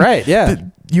know what I mean? Right, yeah.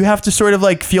 You have to sort of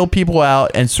like feel people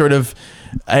out and sort of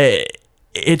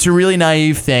it's a really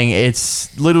naive thing.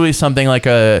 It's literally something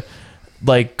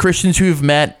like Christians who've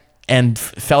met and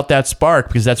felt that spark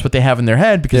because that's what they have in their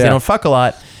head because they don't fuck a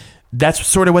lot. That's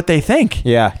sort of what they think.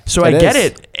 Yeah. So I get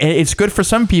it. It's good for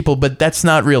some people, but that's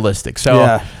not realistic. So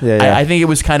I think it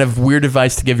was kind of weird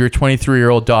advice to give your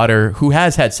 23-year-old daughter who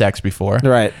has had sex before.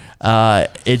 Right.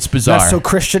 It's bizarre. Not so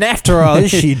Christian after all, is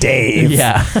she, Dave?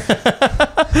 Yeah.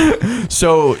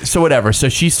 So whatever. So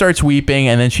she starts weeping,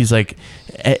 and then she's like,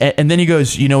 and then he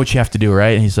goes, "You know what you have to do,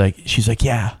 right?" And she's like,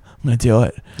 "Yeah, I'm gonna do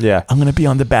it. Yeah, I'm gonna be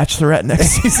on The Bachelorette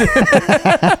next season."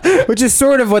 Which is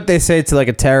sort of what they say to like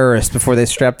a terrorist before they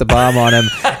strap the bomb on him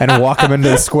and walk him into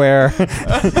the square.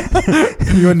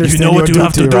 You understand? You know what you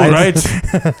have to do,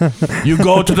 right? You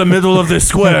go to the middle of the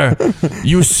square.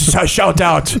 You shout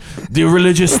out the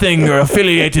religious thing or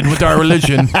affiliated with our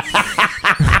religion.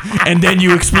 And then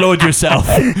you explode yourself.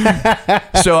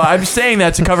 So I'm saying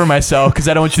that to cover myself because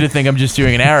I don't want you to think I'm just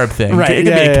doing an Arab thing. Right. It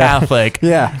could be a Catholic.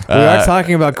 Yeah. We are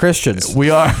talking about Christians. We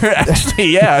are. Actually,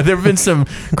 yeah. There have been some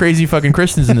crazy fucking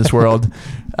Christians in this world.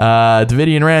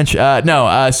 Davidian Ranch.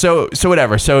 So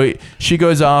whatever. So she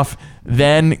goes off.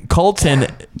 Then Colton,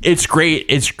 it's great.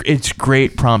 It's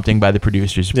great prompting by the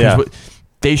producers. Because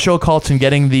they show Colton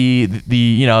getting the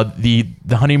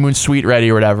honeymoon suite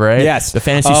ready or whatever, right? Yes. The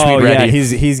fantasy suite ready.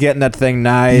 Yeah, he's getting that thing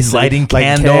nice. He's lighting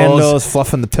candles,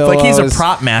 fluffing the pillows. Like he's a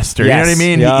prop master. Yes. You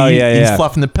know what I mean? He's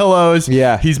fluffing the pillows.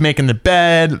 Yeah. He's making the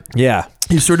bed. Yeah.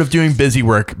 He's sort of doing busy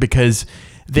work because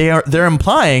they're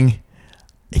implying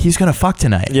he's gonna fuck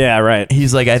tonight. Yeah, right.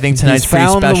 He's like, I think tonight's pretty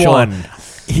special. The one.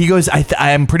 He goes,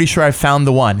 I'm pretty sure I found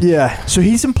the one. Yeah. So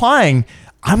he's implying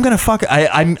I'm gonna fuck.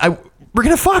 We're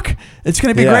gonna fuck. It's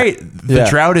gonna be great. The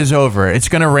drought is over. It's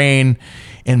gonna rain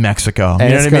in Mexico.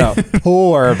 And it's gonna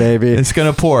pour, baby. It's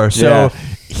gonna pour. So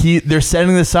they're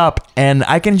setting this up, and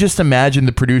I can just imagine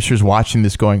the producers watching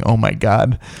this going, "Oh my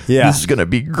god, this is gonna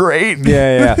be great."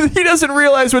 Yeah. He doesn't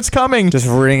realize what's coming. Just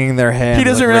wringing their hand. He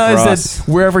doesn't realize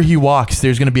that wherever he walks,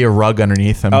 there's gonna be a rug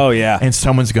underneath him. Oh yeah, and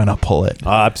someone's gonna pull it.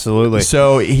 Oh, absolutely.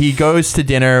 So he goes to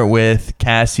dinner with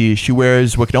Cassie. She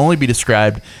wears what can only be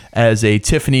described as a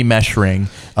Tiffany mesh ring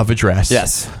of a dress.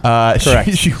 Yes,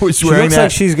 correct. She was wearing looks that.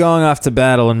 Like she's going off to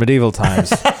battle in medieval times.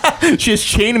 She has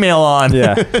chainmail on.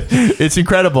 Yeah, it's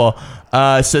incredible.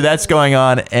 So that's going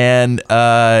on, and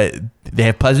they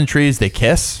have pleasantries. They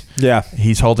kiss. Yeah,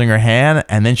 he's holding her hand,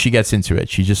 and then she gets into it.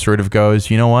 She just sort of goes,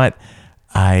 "You know what?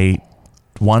 I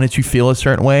wanted to feel a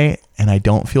certain way, and I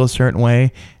don't feel a certain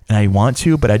way, and I want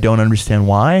to, but I don't understand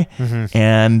why,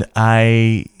 and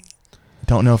I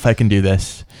don't know if I can do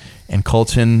this." And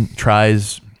Colton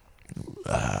tries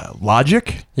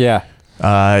logic. Yeah.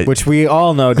 Which we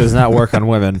all know does not work on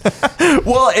women.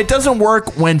 Well, it doesn't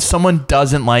work when someone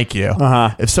doesn't like you.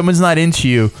 Uh-huh. If someone's not into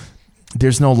you,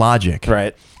 there's no logic.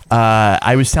 Right.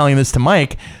 I was telling this to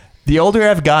Mike. The older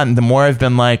I've gotten, the more I've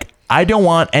been like, I don't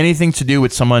want anything to do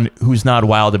with someone who's not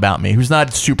wild about me, who's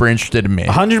not super interested in me.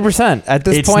 100%. At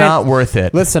this point, it's not worth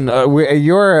it. Listen,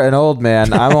 you're an old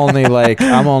man. I'm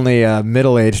only a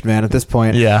middle-aged man at this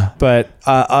point. Yeah. But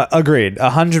agreed,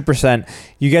 100%.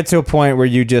 You get to a point where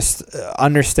you just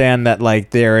understand that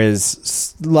like there is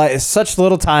such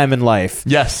little time in life.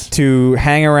 Yes. To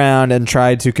hang around and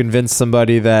try to convince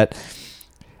somebody that.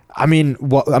 I mean,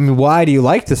 why do you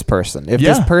like this person? If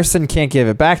this person can't give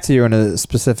it back to you in a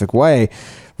specific way,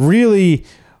 really,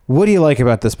 what do you like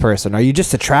about this person? Are you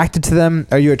just attracted to them?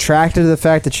 Are you attracted to the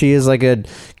fact that she is like a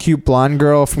cute blonde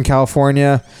girl from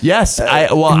California? Yes.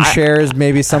 Who shares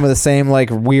maybe some of the same like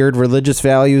weird religious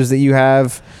values that you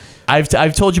have?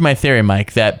 I've told you my theory,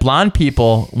 Mike, that blonde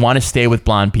people want to stay with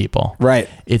blonde people. Right.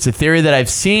 It's a theory that I've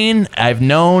seen, I've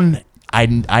known,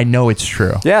 I know it's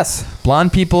true. Yes.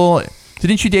 Blonde people...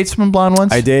 Didn't you date someone blonde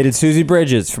once? I dated Susie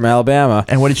Bridges from Alabama.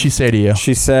 And what did she say to you?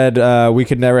 She said we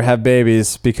could never have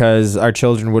babies because our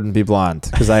children wouldn't be blonde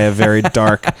because I have very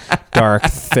dark,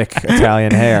 thick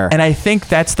Italian hair. And I think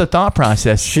that's the thought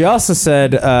process. She also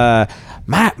said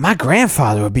my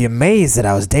grandfather would be amazed that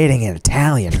I was dating an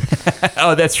Italian.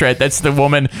 Oh, that's right. That's the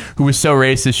woman who was so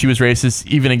racist. She was racist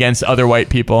even against other white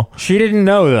people. She didn't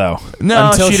know, though. No,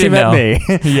 until she she didn't met know. me.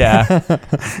 Yeah.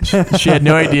 She had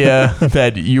no idea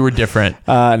that you were different.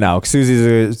 No,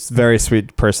 Susie's a very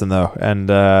sweet person, though, and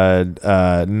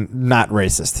not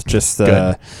racist. Just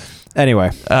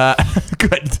anyway.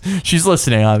 Good. She's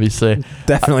listening, obviously.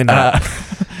 Definitely not.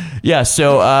 Yeah,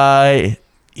 so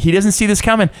he doesn't see this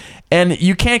coming. And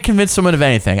you can't convince someone of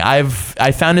anything. I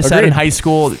found this out in high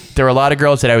school. There were a lot of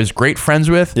girls that I was great friends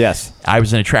with. Yes. I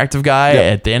was an attractive guy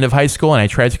at the end of high school, and I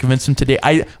tried to convince them to date.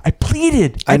 I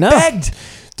pleaded. I begged.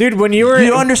 Dude, when you were... You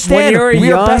don't understand. When you were we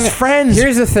young, are best friends.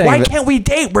 Here's the thing. Why can't we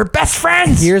date? We're best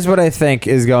friends. Here's what I think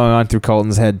is going on through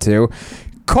Colton's head, too.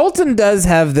 Colton does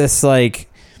have this, like...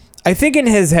 I think in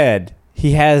his head,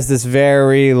 he has this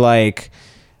very, like...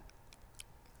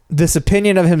 this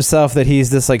opinion of himself that he's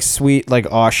this like sweet like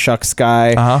aw shucks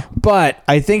guy. Uh-huh. But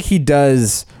I think he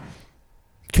does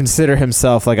consider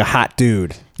himself like a hot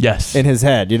dude. Yes. In his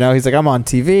head, you know, he's like, I'm on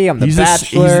TV, I'm the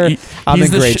Bachelor, I'm in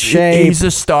great shape. He's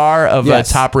the star of a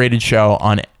top-rated show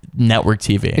on network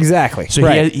TV. Exactly. So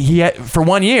he had, for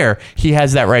 1 year, he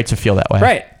has that right to feel that way.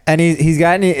 Right. And he's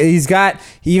got,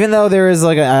 even though there is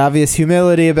like an obvious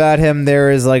humility about him,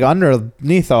 there is like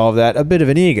underneath all of that a bit of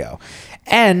an ego.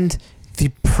 And the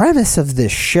premise of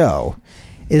this show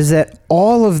is that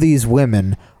all of these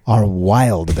women are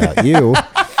wild about you.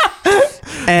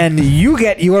 And you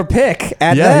get your pick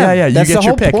at them. Yeah. That's you get the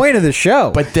your whole pick. point of the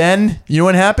show. But then, you know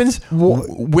what happens?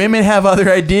 Women have other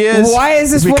ideas. Why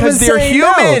is this because woman they're saying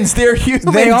humans. No? They're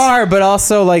humans. They are, but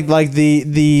also like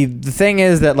the thing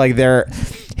is that like they're...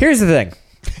 Here's the thing.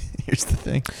 Here's the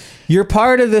thing. You're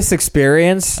part of this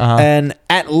experience, and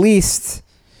at least...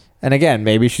 And again,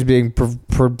 maybe she's being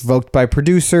provoked by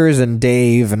producers and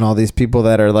Dave and all these people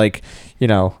that are like, you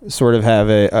know, sort of have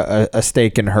a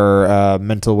stake in her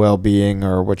mental well-being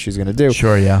or what she's going to do.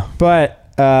 Sure, yeah.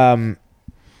 But the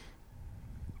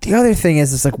other thing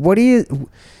is, it's like, are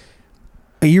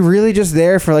you really just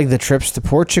there for like the trips to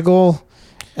Portugal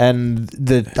and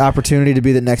the opportunity to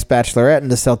be the next Bachelorette and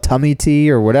to sell tummy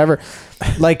tea or whatever?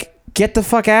 Like, get the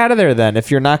fuck out of there then. If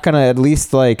you're not going to at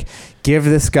least like give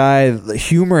this guy,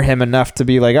 humor him enough to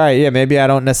be like, all right, yeah, maybe I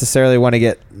don't necessarily want to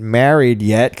get married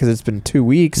yet because it's been 2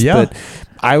 weeks, but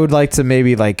I would like to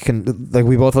maybe like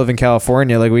we both live in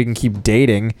California, like we can keep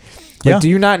dating. Like, do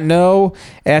you not know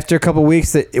after a couple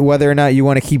weeks that whether or not you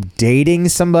want to keep dating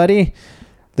somebody?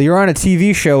 You're on a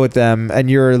TV show with them,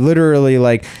 and you're literally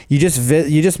like, you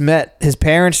just met his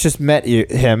parents, just met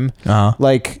him,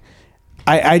 like.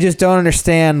 I just don't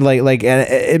understand, like, and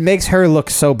it makes her look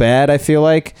so bad, I feel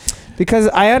like, because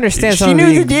I understand she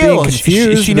knew the deal.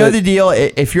 Confused, she knew the deal.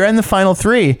 If you're in the final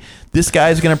three, this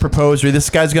guy's going to propose or this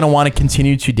guy's going to want to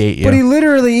continue to date you. But he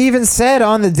literally even said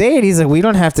on the date, he's like, we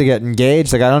don't have to get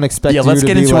engaged. Like, I don't expect you to be let's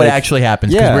get into like, what actually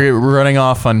happens, because we're running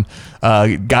off on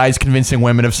guys convincing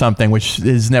women of something, which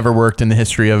has never worked in the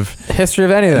history of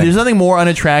anything. There's nothing more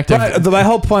unattractive. But my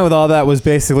whole point with all that was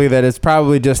basically that it's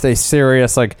probably just a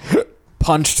serious, like,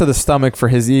 punch to the stomach for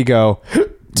his ego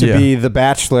to be the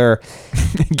Bachelor.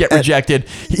 Get rejected.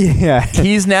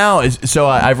 He's now, so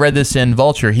I've read this in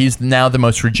Vulture, he's now the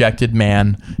most rejected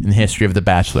man in the history of The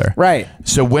Bachelor. Right.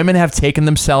 So women have taken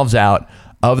themselves out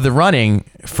of the running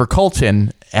for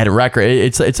Colton at a record.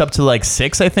 It's up to like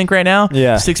 6, I think, right now.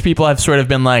 Yeah. 6 people have sort of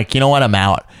been like, you know what, I'm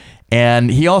out.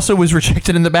 And he also was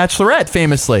rejected in The Bachelorette,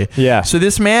 famously. Yeah. So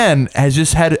this man has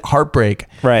just had heartbreak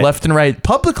left and right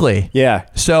publicly. Yeah.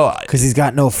 So because he's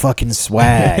got no fucking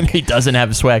swag. he doesn't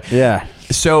have swag. Yeah.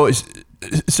 So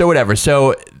whatever.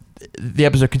 So the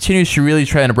episode continues. She's really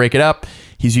trying to break it up.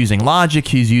 He's using logic.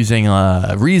 He's using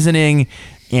reasoning,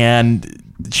 and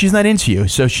she's not into you.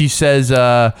 So she says,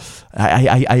 I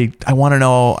want to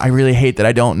know. I really hate that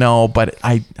I don't know, but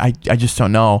I just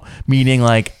don't know. Meaning,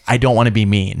 like, I don't want to be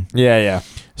mean. Yeah, yeah.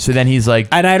 So then he's like,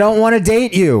 and I don't want to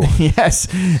date you. Yes.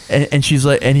 And she's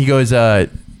like, and he goes, were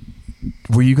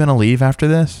you going to leave after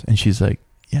this? And she's like,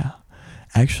 yeah,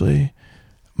 actually,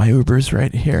 my Uber's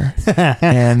right here.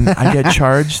 And I get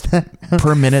charged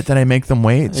per minute that I make them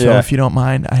wait. So if you don't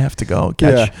mind, I have to go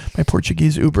catch my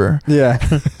Portuguese Uber. Yeah.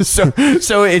 So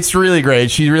it's really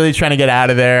great. She's really trying to get out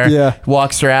of there. Yeah.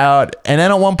 Walks her out. And then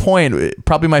at one point,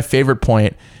 probably my favorite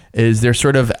point, is they're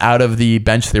sort of out of the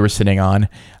bench they were sitting on.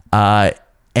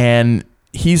 And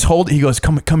he goes,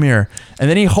 come here. And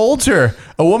then he holds her,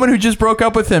 a woman who just broke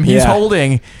up with him. He's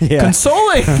holding,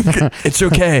 consoling. It's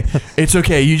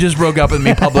okay. You just broke up with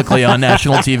me publicly on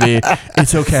national TV.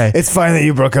 It's okay. It's fine that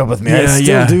you broke up with me. I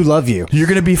still do love you. You're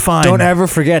going to be fine. Don't ever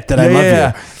forget that I love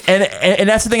you. And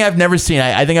that's the thing I've never seen.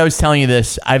 I think I was telling you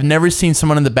this. I've never seen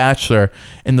someone in The Bachelor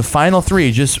in the final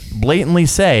 3 just blatantly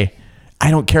say, I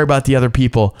don't care about the other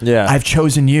people. Yeah. I've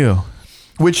chosen you.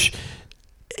 Which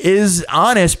is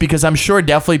honest, because I'm sure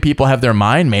definitely people have their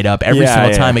mind made up every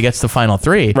single time it gets to the final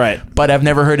 3. Right. But I've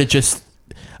never heard it just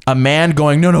a man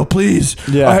going, no, please.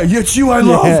 Yeah. It's you I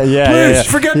love. Please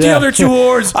forget the other 2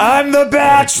 whores. I'm the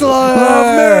Bachelor.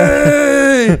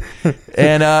 Love me.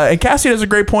 And Cassie has a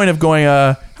great point of going,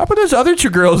 how about those other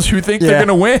 2 girls who think they're going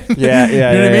to win? You know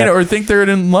what I mean? Or think they're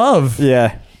in love.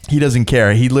 Yeah. He doesn't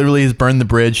care. He literally has burned the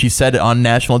bridge. He said on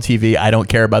national TV, I don't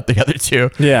care about the other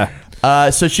 2. Yeah.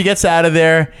 So she gets out of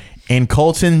there, and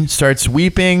Colton starts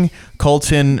weeping.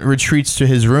 Colton retreats to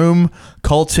his room.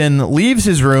 Colton leaves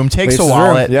his room, takes a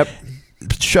wallet,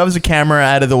 shoves a camera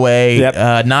out of the way,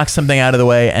 knocks something out of the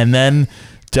way, and then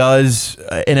does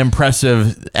an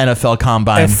impressive NFL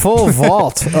combine. A full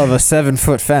vault of a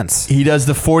 7-foot fence. He does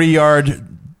the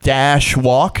 40-yard dash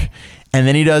walk, and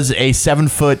then he does a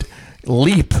 7-foot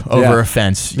leap over a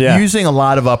fence using a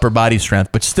lot of upper body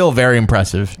strength, but still very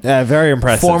impressive. Yeah, very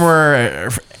impressive. Former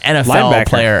NFL linebacker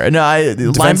player. No,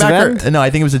 linebacker. End? No, I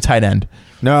think it was a tight end.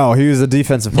 No, he was a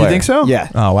defensive player. You think so?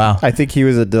 Yeah. Oh, wow. I think he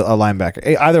was a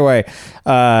linebacker. Either way,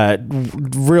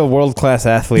 real world-class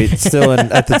athlete, still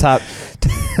at the top.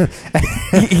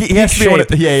 he has to be one of,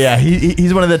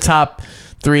 he's one of the top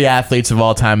 3 athletes of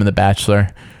all time in The Bachelor.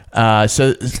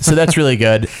 So that's really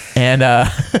good. And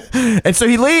so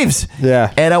he leaves.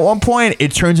 Yeah. And at one point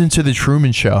it turns into the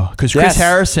Truman Show, because Chris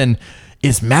Harrison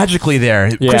is magically there.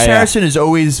 Chris Harrison is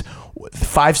always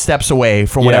 5 steps away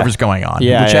from whatever's going on,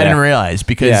 which I didn't realize,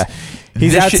 because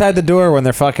he's outside the door when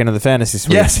they're fucking in the fantasy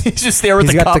suite. Yes, he's just there with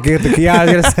the cup. I was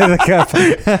going to say the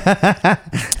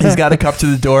cup. He's got a cup to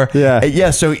the door.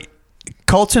 Yeah. So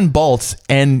Colton bolts,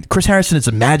 and Chris Harrison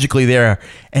is magically there,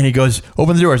 and he goes,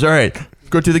 open the doors. All right.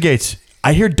 Go through the gates.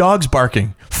 I hear dogs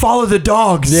barking. Follow the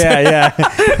dogs. Yeah.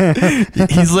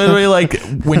 He's literally like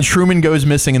when Truman goes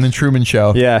missing in the Truman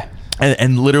Show. Yeah.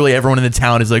 And literally everyone in the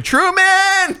town is like,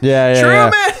 Truman!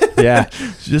 Truman! Yeah.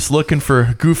 Just looking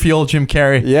for goofy old Jim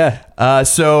Carrey. Yeah.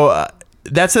 So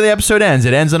that's how the episode ends.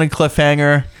 It ends on a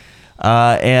cliffhanger.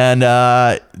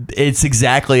 And it's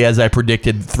exactly as I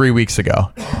predicted 3 weeks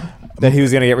ago. That he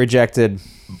was going to get rejected.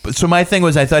 So my thing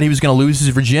was, I thought he was going to lose his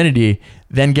virginity,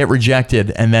 then get rejected,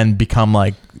 and then become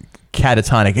like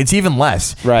catatonic. It's even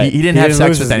less. Right. He didn't have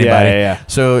sex with anybody. Yeah.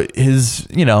 So his,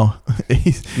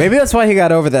 maybe that's why he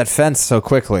got over that fence so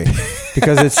quickly,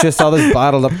 because it's just all this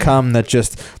bottled up cum that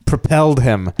just propelled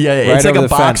him. Yeah. It's like a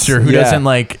boxer who doesn't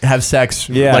like have sex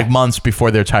like months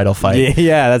before their title fight.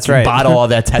 Yeah, that's right. Bottle all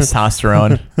that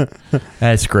testosterone.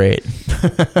 That's great.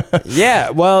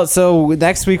 Yeah. Well, so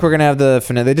next week we're going to have the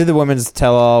finale. They did the women's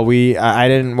tell-all. I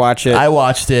didn't watch it. I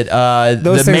watched it.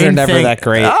 Those things are never that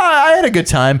great. I had a good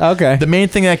time. Okay. The main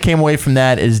thing that came away from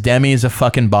that is Demi is a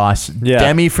fucking boss. Yeah.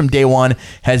 Demi from day one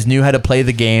knew how to play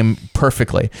the game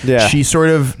perfectly. Yeah. She sort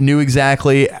of knew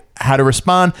exactly how to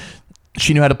respond.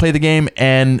 She knew how to play the game.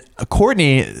 And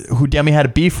Courtney, who Demi had a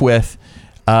beef with,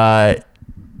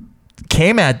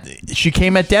 came at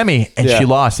Demi, and she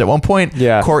lost. At one point,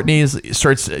 Courtney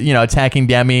starts attacking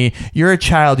Demi. You're a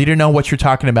child. You don't know what you're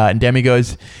talking about. And Demi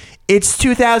goes, it's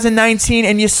 2019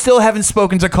 and you still haven't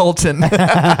spoken to Colton.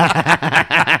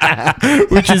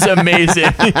 Which is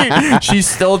amazing. She's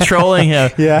still trolling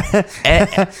him. Yeah.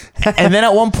 And then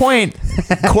at one point,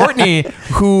 Courtney,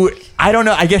 who, I don't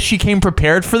know, I guess she came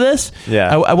prepared for this.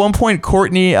 Yeah. At one point,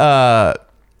 Courtney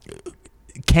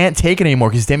can't take it anymore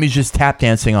because Demi's just tap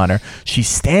dancing on her. She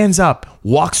stands up,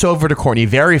 walks over to Courtney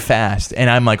very fast, and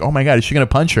I'm like, oh my God, is she going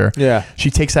to punch her? Yeah. She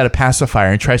takes out a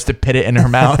pacifier and tries to pit it in her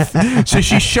mouth. So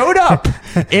she showed up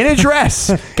in a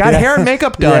dress, got hair and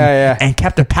makeup done, and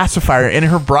kept a pacifier in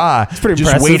her bra, just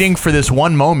impressive. waiting for this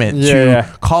one moment to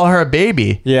call her a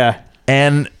baby. Yeah.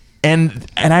 And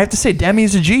I have to say,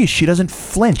 Demi's a G. She doesn't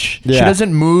flinch. Yeah. She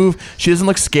doesn't move. She doesn't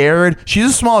look scared. She's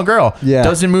a small girl. Yeah.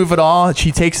 Doesn't move at all.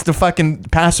 She takes the fucking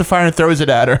pacifier and throws it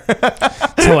at her.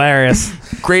 It's hilarious.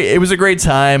 Great. It was a great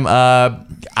time.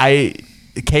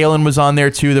 Kaylin was on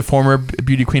there too, the former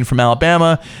beauty queen from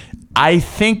Alabama. I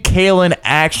think Kaylin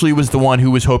actually was the one who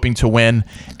was hoping to win,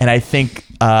 and I think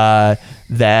that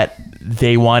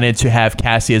they wanted to have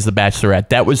Cassie as the Bachelorette.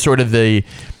 That was sort of the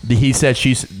she said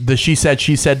she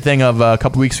said thing of a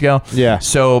couple weeks ago. Yeah.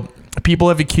 So people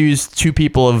have accused two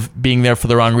people of being there for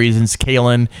the wrong reasons,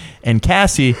 Kaylin and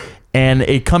Cassie, and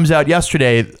it comes out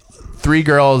yesterday. 3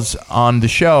 girls on the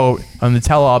show, on the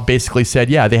tell-all, basically said,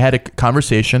 yeah, they had a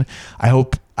conversation. I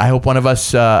hope one of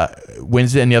us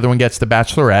wins it and the other one gets the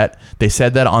Bachelorette. They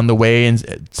said that on the way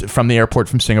from the airport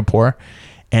from Singapore,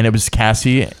 and it was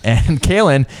Cassie and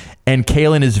Kaylin. And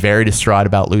Kaylin is very distraught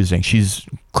about losing. She's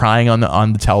crying on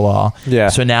the tell-all. Yeah.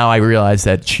 So now I realize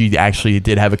that she actually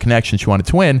did have a connection. She wanted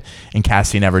to win, and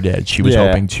Cassie never did. She was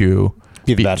hoping to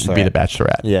be the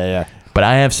Bachelorette. Yeah, yeah. But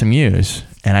I have some news,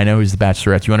 and I know who's the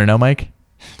Bachelorette. You want to know, Mike?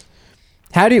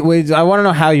 I want to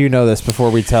know how you know this before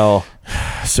we tell.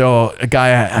 So a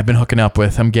guy I've been hooking up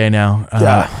with. I'm gay now.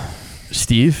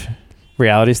 Steve.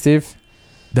 Reality Steve?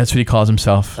 That's what he calls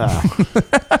himself. Oh.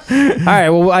 All right.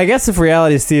 Well, I guess if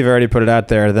Reality Steve already put it out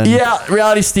there, then yeah,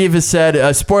 Reality Steve has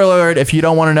said. Spoiler alert: if you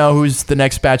don't want to know who's the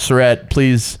next Bachelorette,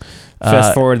 please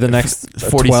fast forward the next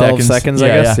 40 seconds. I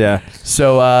guess. Yeah.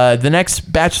 So the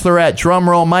next Bachelorette, drum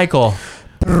roll, Michael,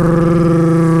 is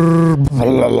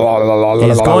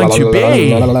going to be.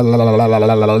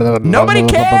 Nobody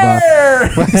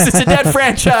cares. It's a dead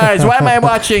franchise. Why am I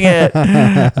watching it?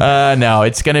 No,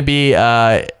 it's going to be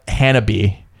Hannah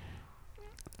B.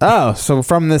 Oh, so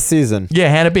from this season. Yeah,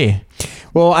 Hannah B.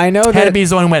 Well, I know that Hannah B is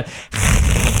the one who went.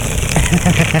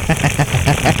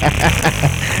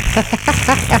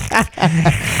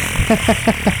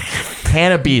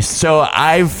 Hannah B. So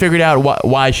I figured out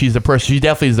why she's the person. She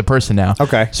definitely is the person now.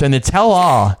 Okay. So in the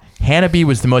tell-all, Hannah B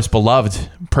was the most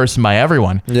beloved person by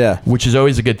everyone. Yeah. Which is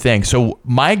always a good thing. So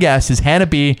my guess is Hannah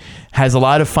B has a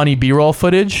lot of funny B-roll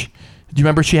footage. Do you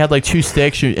remember she had like 2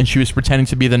 sticks and she was pretending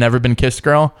to be the never been kissed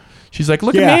girl? She's like,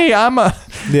 look at me, I'm a...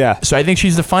 Yeah. So I think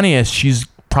she's the funniest. She's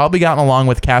probably gotten along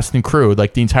with cast and crew,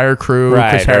 like the entire crew,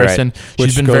 Chris Harrison.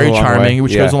 She's been very charming,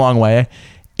 which goes a long way.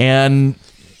 And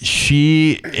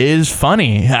she is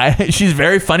funny. She's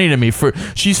very funny to me.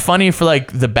 She's funny for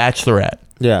like The Bachelorette.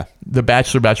 Yeah. The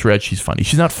Bachelorette, she's funny.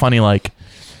 She's not funny like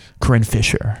Corinne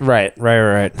Fisher. Right.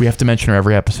 We have to mention her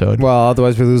every episode. Well,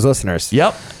 otherwise we lose listeners.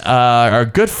 Yep. Our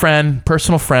good friend,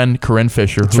 personal friend, Corinne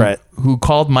Fisher, who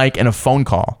called Mike in a phone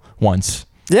call once.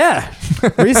 Yeah.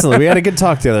 Recently. We had a good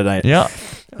talk the other night. Yeah.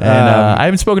 And I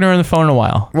haven't spoken to her on the phone in a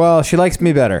while. Well, she likes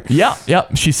me better.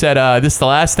 Yep. She said, this is the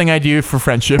last thing I do for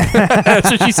friendship. That's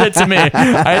what she said to me.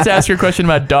 I had to ask her a question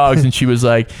about dogs, and she was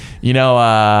like,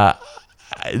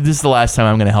 this is the last time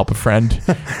I'm going to help a friend.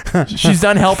 She's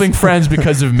done helping friends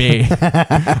because of me.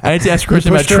 I had to ask her a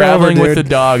question about traveling with the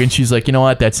dog, and she's like, you know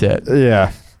what? That's it.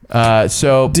 Yeah.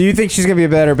 So do you think she's going to be a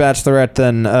better Bachelorette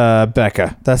than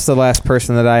Becca? That's the last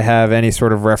person that I have any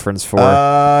sort of reference for.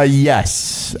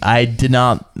 Yes. I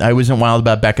wasn't wild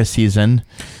about Becca's season.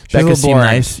 Becca seemed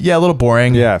nice. Yeah, a little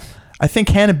boring. Yeah. I think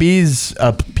Hannah B's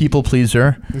a people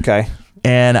pleaser. Okay.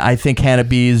 And I think Hannah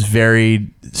B is very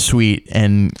sweet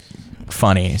and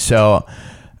funny. So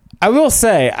I will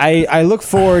say I look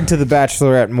forward to The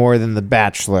Bachelorette more than The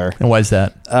Bachelor. And why is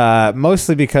that?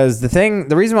 Mostly because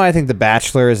the reason why I think The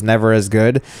Bachelor is never as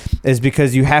good is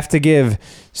because you have to give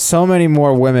so many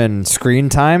more women screen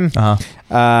time,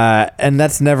 and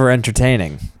that's never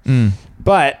entertaining.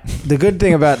 But the good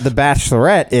thing about The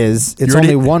Bachelorette is it's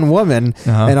only one woman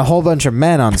and a whole bunch of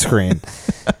men on screen,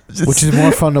 which is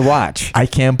more fun to watch. I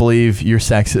can't believe you're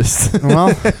sexist. Well,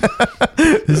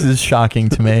 this is shocking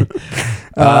to me.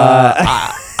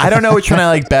 I don't know which one I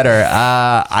like better.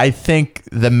 I think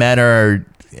the men are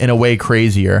in a way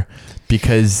crazier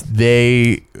because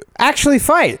they actually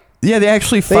fight. Yeah, they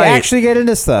actually fight. They actually get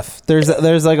into stuff.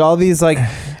 There's like all these like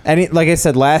And like I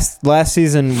said, last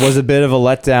season was a bit of a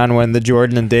letdown when the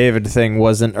Jordan and David thing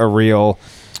wasn't a real.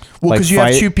 Well, because you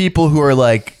have two people who are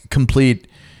like complete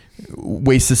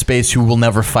waste of space who will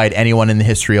never fight anyone in the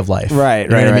history of life. Right. You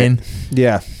know what I mean?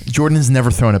 Yeah. Jordan has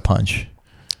never thrown a punch.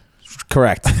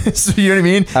 Correct. So, you know what I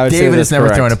mean? I David has never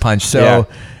correct. thrown a punch. So,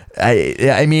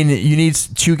 yeah. I mean, you need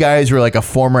two guys who are like a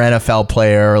former NFL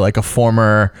player or like a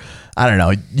former, I don't know.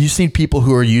 You just need people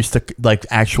who are used to like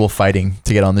actual fighting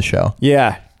to get on the show.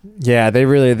 Yeah. Yeah, they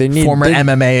need former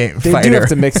MMA they fighter. Do have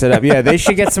to mix it up. Yeah, they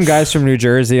should get some guys from New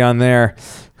Jersey on there,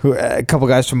 a couple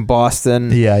guys from Boston.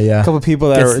 Yeah. A couple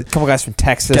people a couple guys from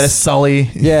Texas. Get a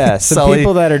Sully. Yeah, some Sully.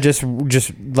 people that are just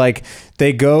like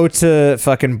they go to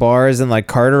fucking bars in like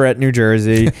Carteret, New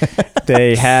Jersey.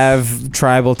 They have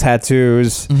tribal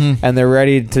tattoos, and they're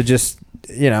ready to just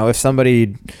if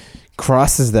somebody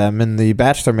crosses them in the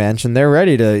Bachelor Mansion, they're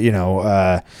ready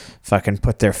to fucking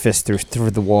put their fist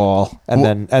through the wall and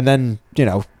then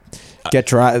get get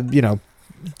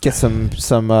some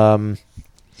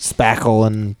spackle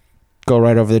and go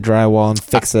right over the drywall and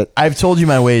fix it. I've told you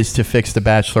my ways to fix the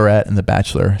Bachelorette and the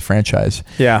Bachelor franchise.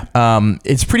 Yeah.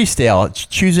 It's pretty stale.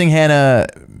 Choosing Hannah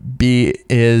B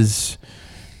is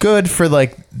good for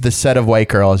like the set of white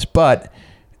girls, but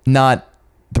not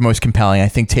the most compelling. I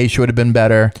think Tayshia would have been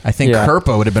better. I think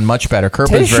Kirpa would have been much better.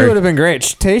 Tayshia would have been great.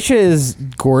 Tayshia is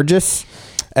gorgeous.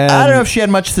 And I don't know if she had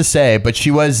much to say, but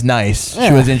she was nice. Yeah.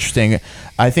 She was interesting.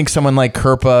 I think someone like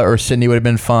Kirpa or Sydney would have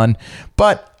been fun.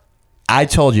 But I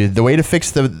told you, the way to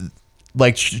fix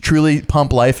truly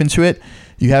pump life into it,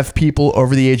 you have people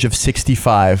over the age of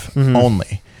 65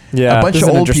 only. Yeah, a bunch of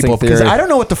old people, because I don't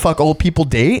know what the fuck old people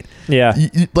date. Yeah,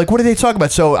 like what do they talk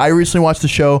about? So I recently watched the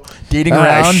show Dating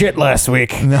Around. Shit last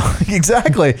week. No,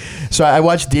 exactly. So I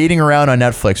watched Dating Around on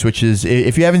Netflix, which is,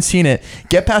 if you haven't seen it,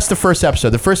 get past the first episode.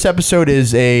 The first episode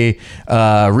is a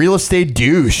real estate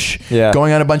douche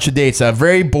going on a bunch of dates. A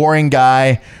very boring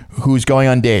guy who's going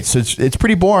on dates. So it's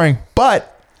pretty boring, but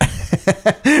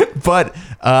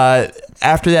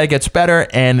after that it gets better,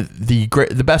 and the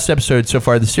best episode so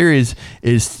far of the series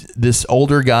is this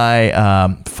older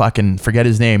guy, fucking forget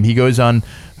his name. He goes on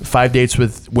 5 dates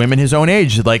with women his own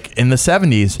age, like in the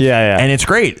 70s. Yeah. And it's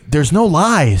great. There's no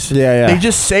lies. Yeah. They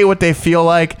just say what they feel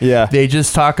like. Yeah. They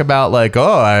just talk about like,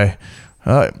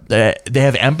 they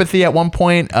have empathy at one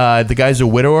point. The guy's a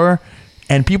widower.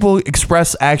 And people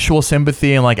express actual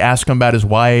sympathy and like ask him about his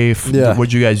wife. Yeah.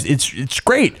 Would you guys? It's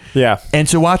great. Yeah. And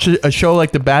to watch a show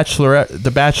like The Bachelor or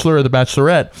The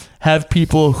Bachelorette have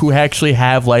people who actually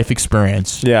have life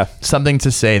experience. Yeah. Something to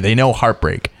say. They know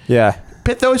heartbreak. Yeah.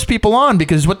 Put those people on,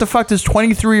 because what the fuck does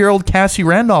 23-year-old Cassie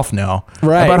Randolph know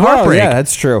about heartbreak? Yeah,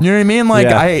 that's true. You know what I mean? Like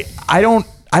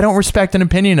I don't respect an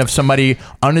opinion of somebody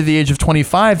under the age of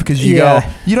 25 because you go,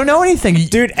 you don't know anything,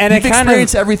 dude. And you've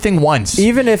experienced everything once.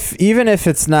 Even if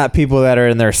it's not people that are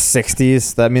in their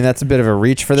 60s, that's a bit of a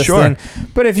reach for this thing.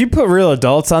 But if you put real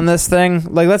adults on this thing,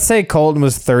 like let's say Colton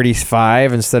was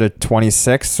 35 instead of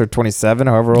 26 or 27,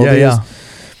 however old he is,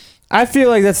 I feel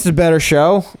like that's a better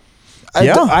show.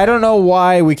 I don't know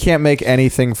why we can't make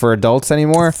anything for adults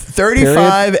anymore.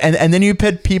 35, and then you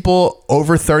put people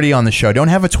over 30 on the show. Don't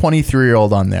have a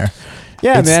 23-year-old on there.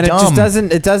 Yeah, it's man. dumb.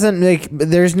 It doesn't make.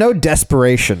 There's no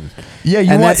desperation. Yeah,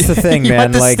 that's the thing, you man.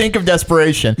 Want the stink of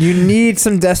desperation. You need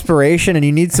some desperation, and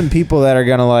you need some people that are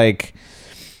gonna like.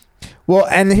 Well,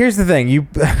 and here's the thing.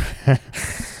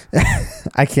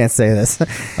 I can't say this.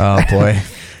 Oh boy.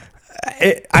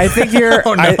 I think you're.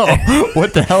 Oh no!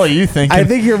 What the hell are you thinking? I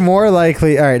think you're more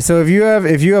likely. All right, so if you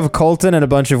have Colton and a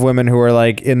bunch of women who are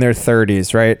like in their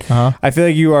 30s, right? I feel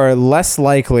like you are less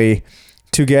likely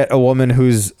to get a woman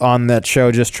who's on that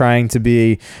show just trying to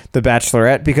be the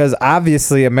Bachelorette, because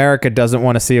obviously America doesn't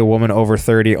want to see a woman over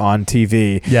 30 on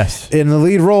TV. Yes. In the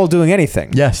lead role doing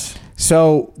anything. Yes.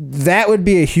 So that would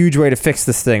be a huge way to fix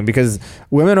this thing, because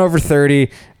women over 30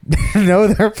 know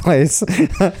their place.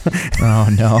 Oh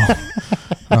no.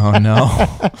 Oh no.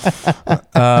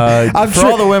 For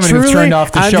all the women who've turned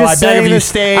off the show, I beg of you,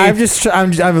 stay.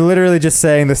 I'm literally just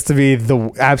saying this to be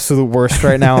the absolute worst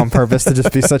right now on purpose, to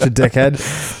just be such a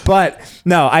dickhead. But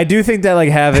no, I do think that like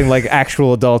having like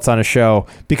actual adults on a show,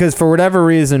 because for whatever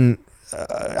reason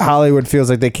Hollywood feels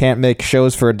like they can't make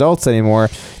shows for adults anymore,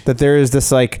 that there is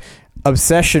this like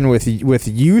obsession with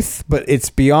youth, but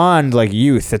it's beyond like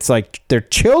youth. It's like they're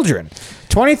children.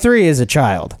 23 is a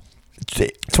child.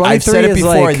 23 I've said it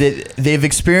before, like, that they've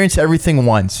experienced everything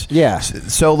once. Yeah.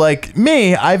 So like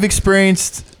me, I've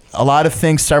experienced a lot of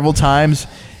things several times,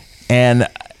 and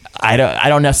I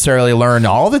don't necessarily learn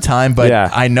all the time, but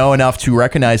I know enough to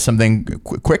recognize something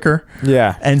quicker.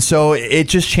 Yeah. And so it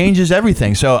just changes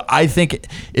everything. So I think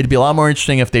it'd be a lot more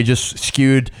interesting if they just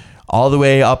skewed all the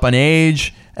way up on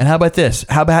age. And how about this?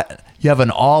 How about you have an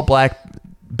all-black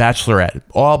bachelorette,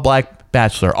 all-black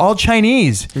bachelor, all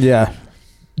Chinese? Yeah.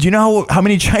 Do you know how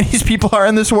many Chinese people are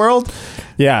in this world?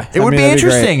 Yeah. It would be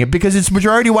interesting because it's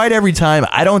majority white every time.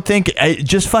 I don't think,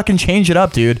 just fucking change it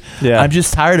up, dude. Yeah. I'm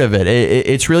just tired of it.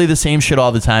 It's really the same shit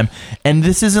all the time. And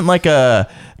this isn't like a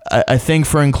thing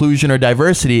for inclusion or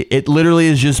diversity. It literally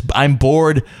is just, I'm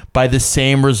bored by the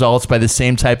same results, by the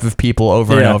same type of people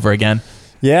over and over again.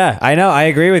 Yeah, I know. I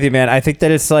agree with you, man. I think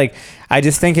that it's like, I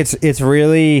just think it's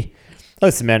really,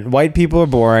 listen, man, white people are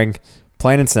boring,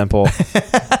 plain and simple.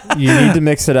 You need to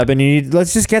mix it up, and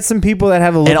let's just get some people that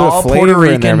have a little bit of flavor Puerto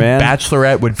Rican in there, man.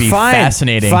 bachelorette would be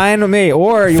fascinating. Fine with me.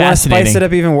 Or you want to spice it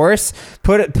up even worse?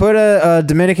 Put a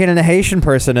Dominican and a Haitian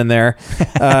person in there,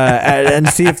 and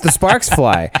see if the sparks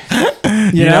fly.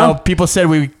 You know, people said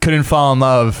we couldn't fall in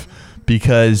love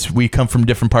because we come from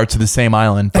different parts of the same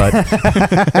island, but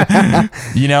I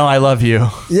love you.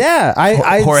 Yeah,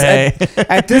 Jorge.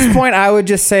 At this point, I would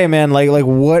just say, man, like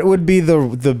what would be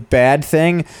the bad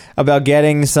thing about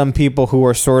getting some people who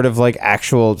are sort of like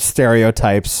actual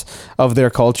stereotypes of their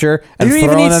culture and you don't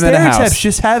throwing even need them in a house? stereotypes.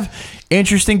 Just have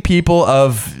interesting people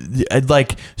of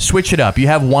like switch it up. You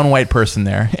have one white person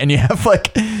there, and you have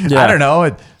like I don't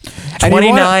know.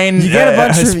 29 you get a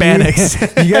bunch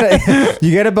Hispanics. You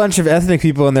get a bunch of ethnic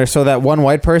people in there, so that one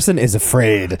white person is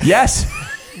afraid. Yes.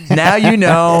 Now you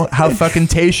know how fucking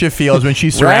Tayshia feels when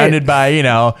she's surrounded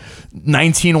by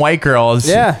 19 white girls.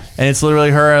 Yeah, and it's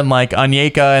literally her and like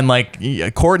Anyeka and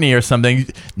like Courtney or something.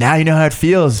 Now you know how it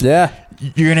feels. Yeah.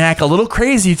 You're going to act a little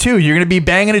crazy too. You're going to be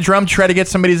banging a drum to try to get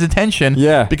somebody's attention.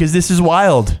 Yeah. Because this is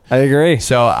wild. I agree.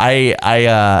 So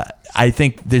I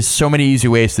think there's so many easy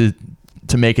ways to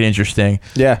make it interesting.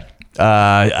 Yeah.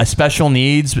 A special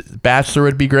needs bachelor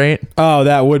would be great. Oh,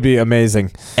 that would be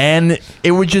amazing. And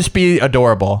it would just be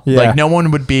adorable. Yeah. Like no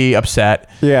one would be upset.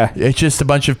 Yeah. It's just a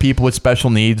bunch of people with special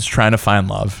needs trying to find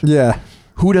love. Yeah.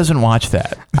 Who doesn't watch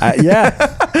that?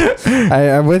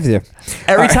 I'm with you.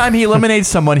 Every time he eliminates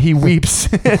someone, he weeps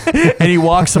and he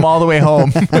walks them all the way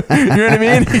home. You know what I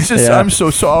mean? He's just, I'm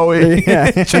so sorry.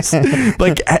 Yeah. Just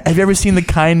like, have you ever seen the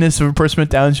kindness of a person with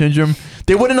Down syndrome?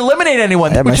 They wouldn't eliminate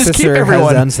anyone. They would just keep everyone.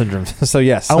 Has Down syndrome, so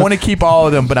yes. I want to keep all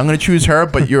of them, but I'm going to choose her.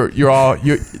 But you're all.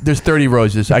 There's 30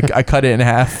 roses. I cut it in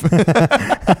half.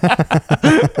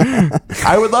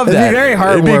 I would love that. It'd be very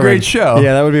heartwarming. It'd be a great show.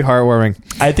 Yeah, that would be heartwarming.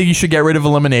 I think you should get rid of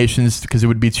eliminations because it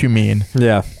would be too mean.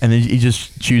 Yeah. And then he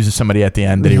just chooses somebody at the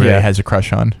end that he really has a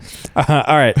crush on. All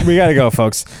right, we gotta go,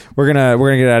 folks. We're gonna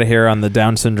get out of here on the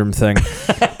Down syndrome thing.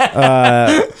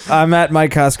 I'm at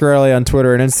Mike Coscarelli on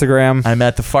Twitter and Instagram. I'm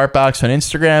at the Fartbox on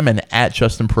Instagram and at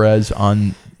Justin Perez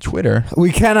on Twitter.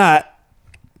 We cannot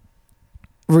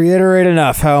reiterate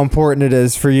enough how important it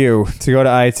is for you to go to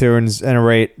iTunes and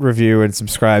rate, review, and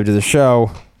subscribe to the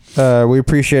show. We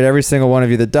appreciate every single one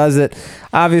of you that does it.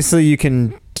 Obviously, you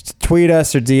can tweet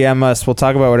us or DM us. We'll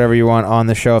talk about whatever you want on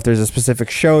the show. If there's a specific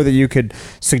show that you could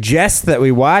suggest that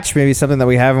we watch, maybe something that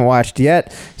we haven't watched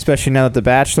yet, especially now that The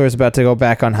Bachelor is about to go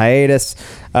back on hiatus.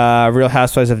 Real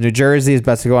Housewives of New Jersey is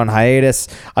about to go on hiatus.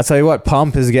 I'll tell you what,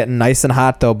 Pump is getting nice and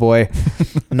hot though, boy.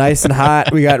 Nice and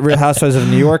hot. We got Real Housewives of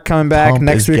New York coming back. Pump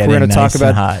next week we're going to talk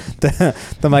about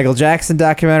the Michael Jackson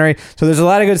documentary. So there's a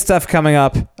lot of good stuff coming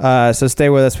up. So stay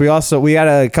with us. We got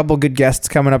a couple good guests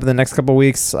coming up in the next couple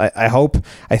weeks.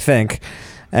 I think.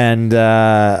 And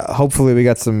hopefully we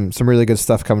got some really good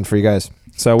stuff coming for you guys.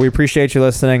 So we appreciate you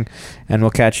listening, and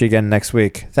we'll catch you again next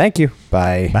week. Thank you.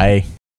 Bye. Bye.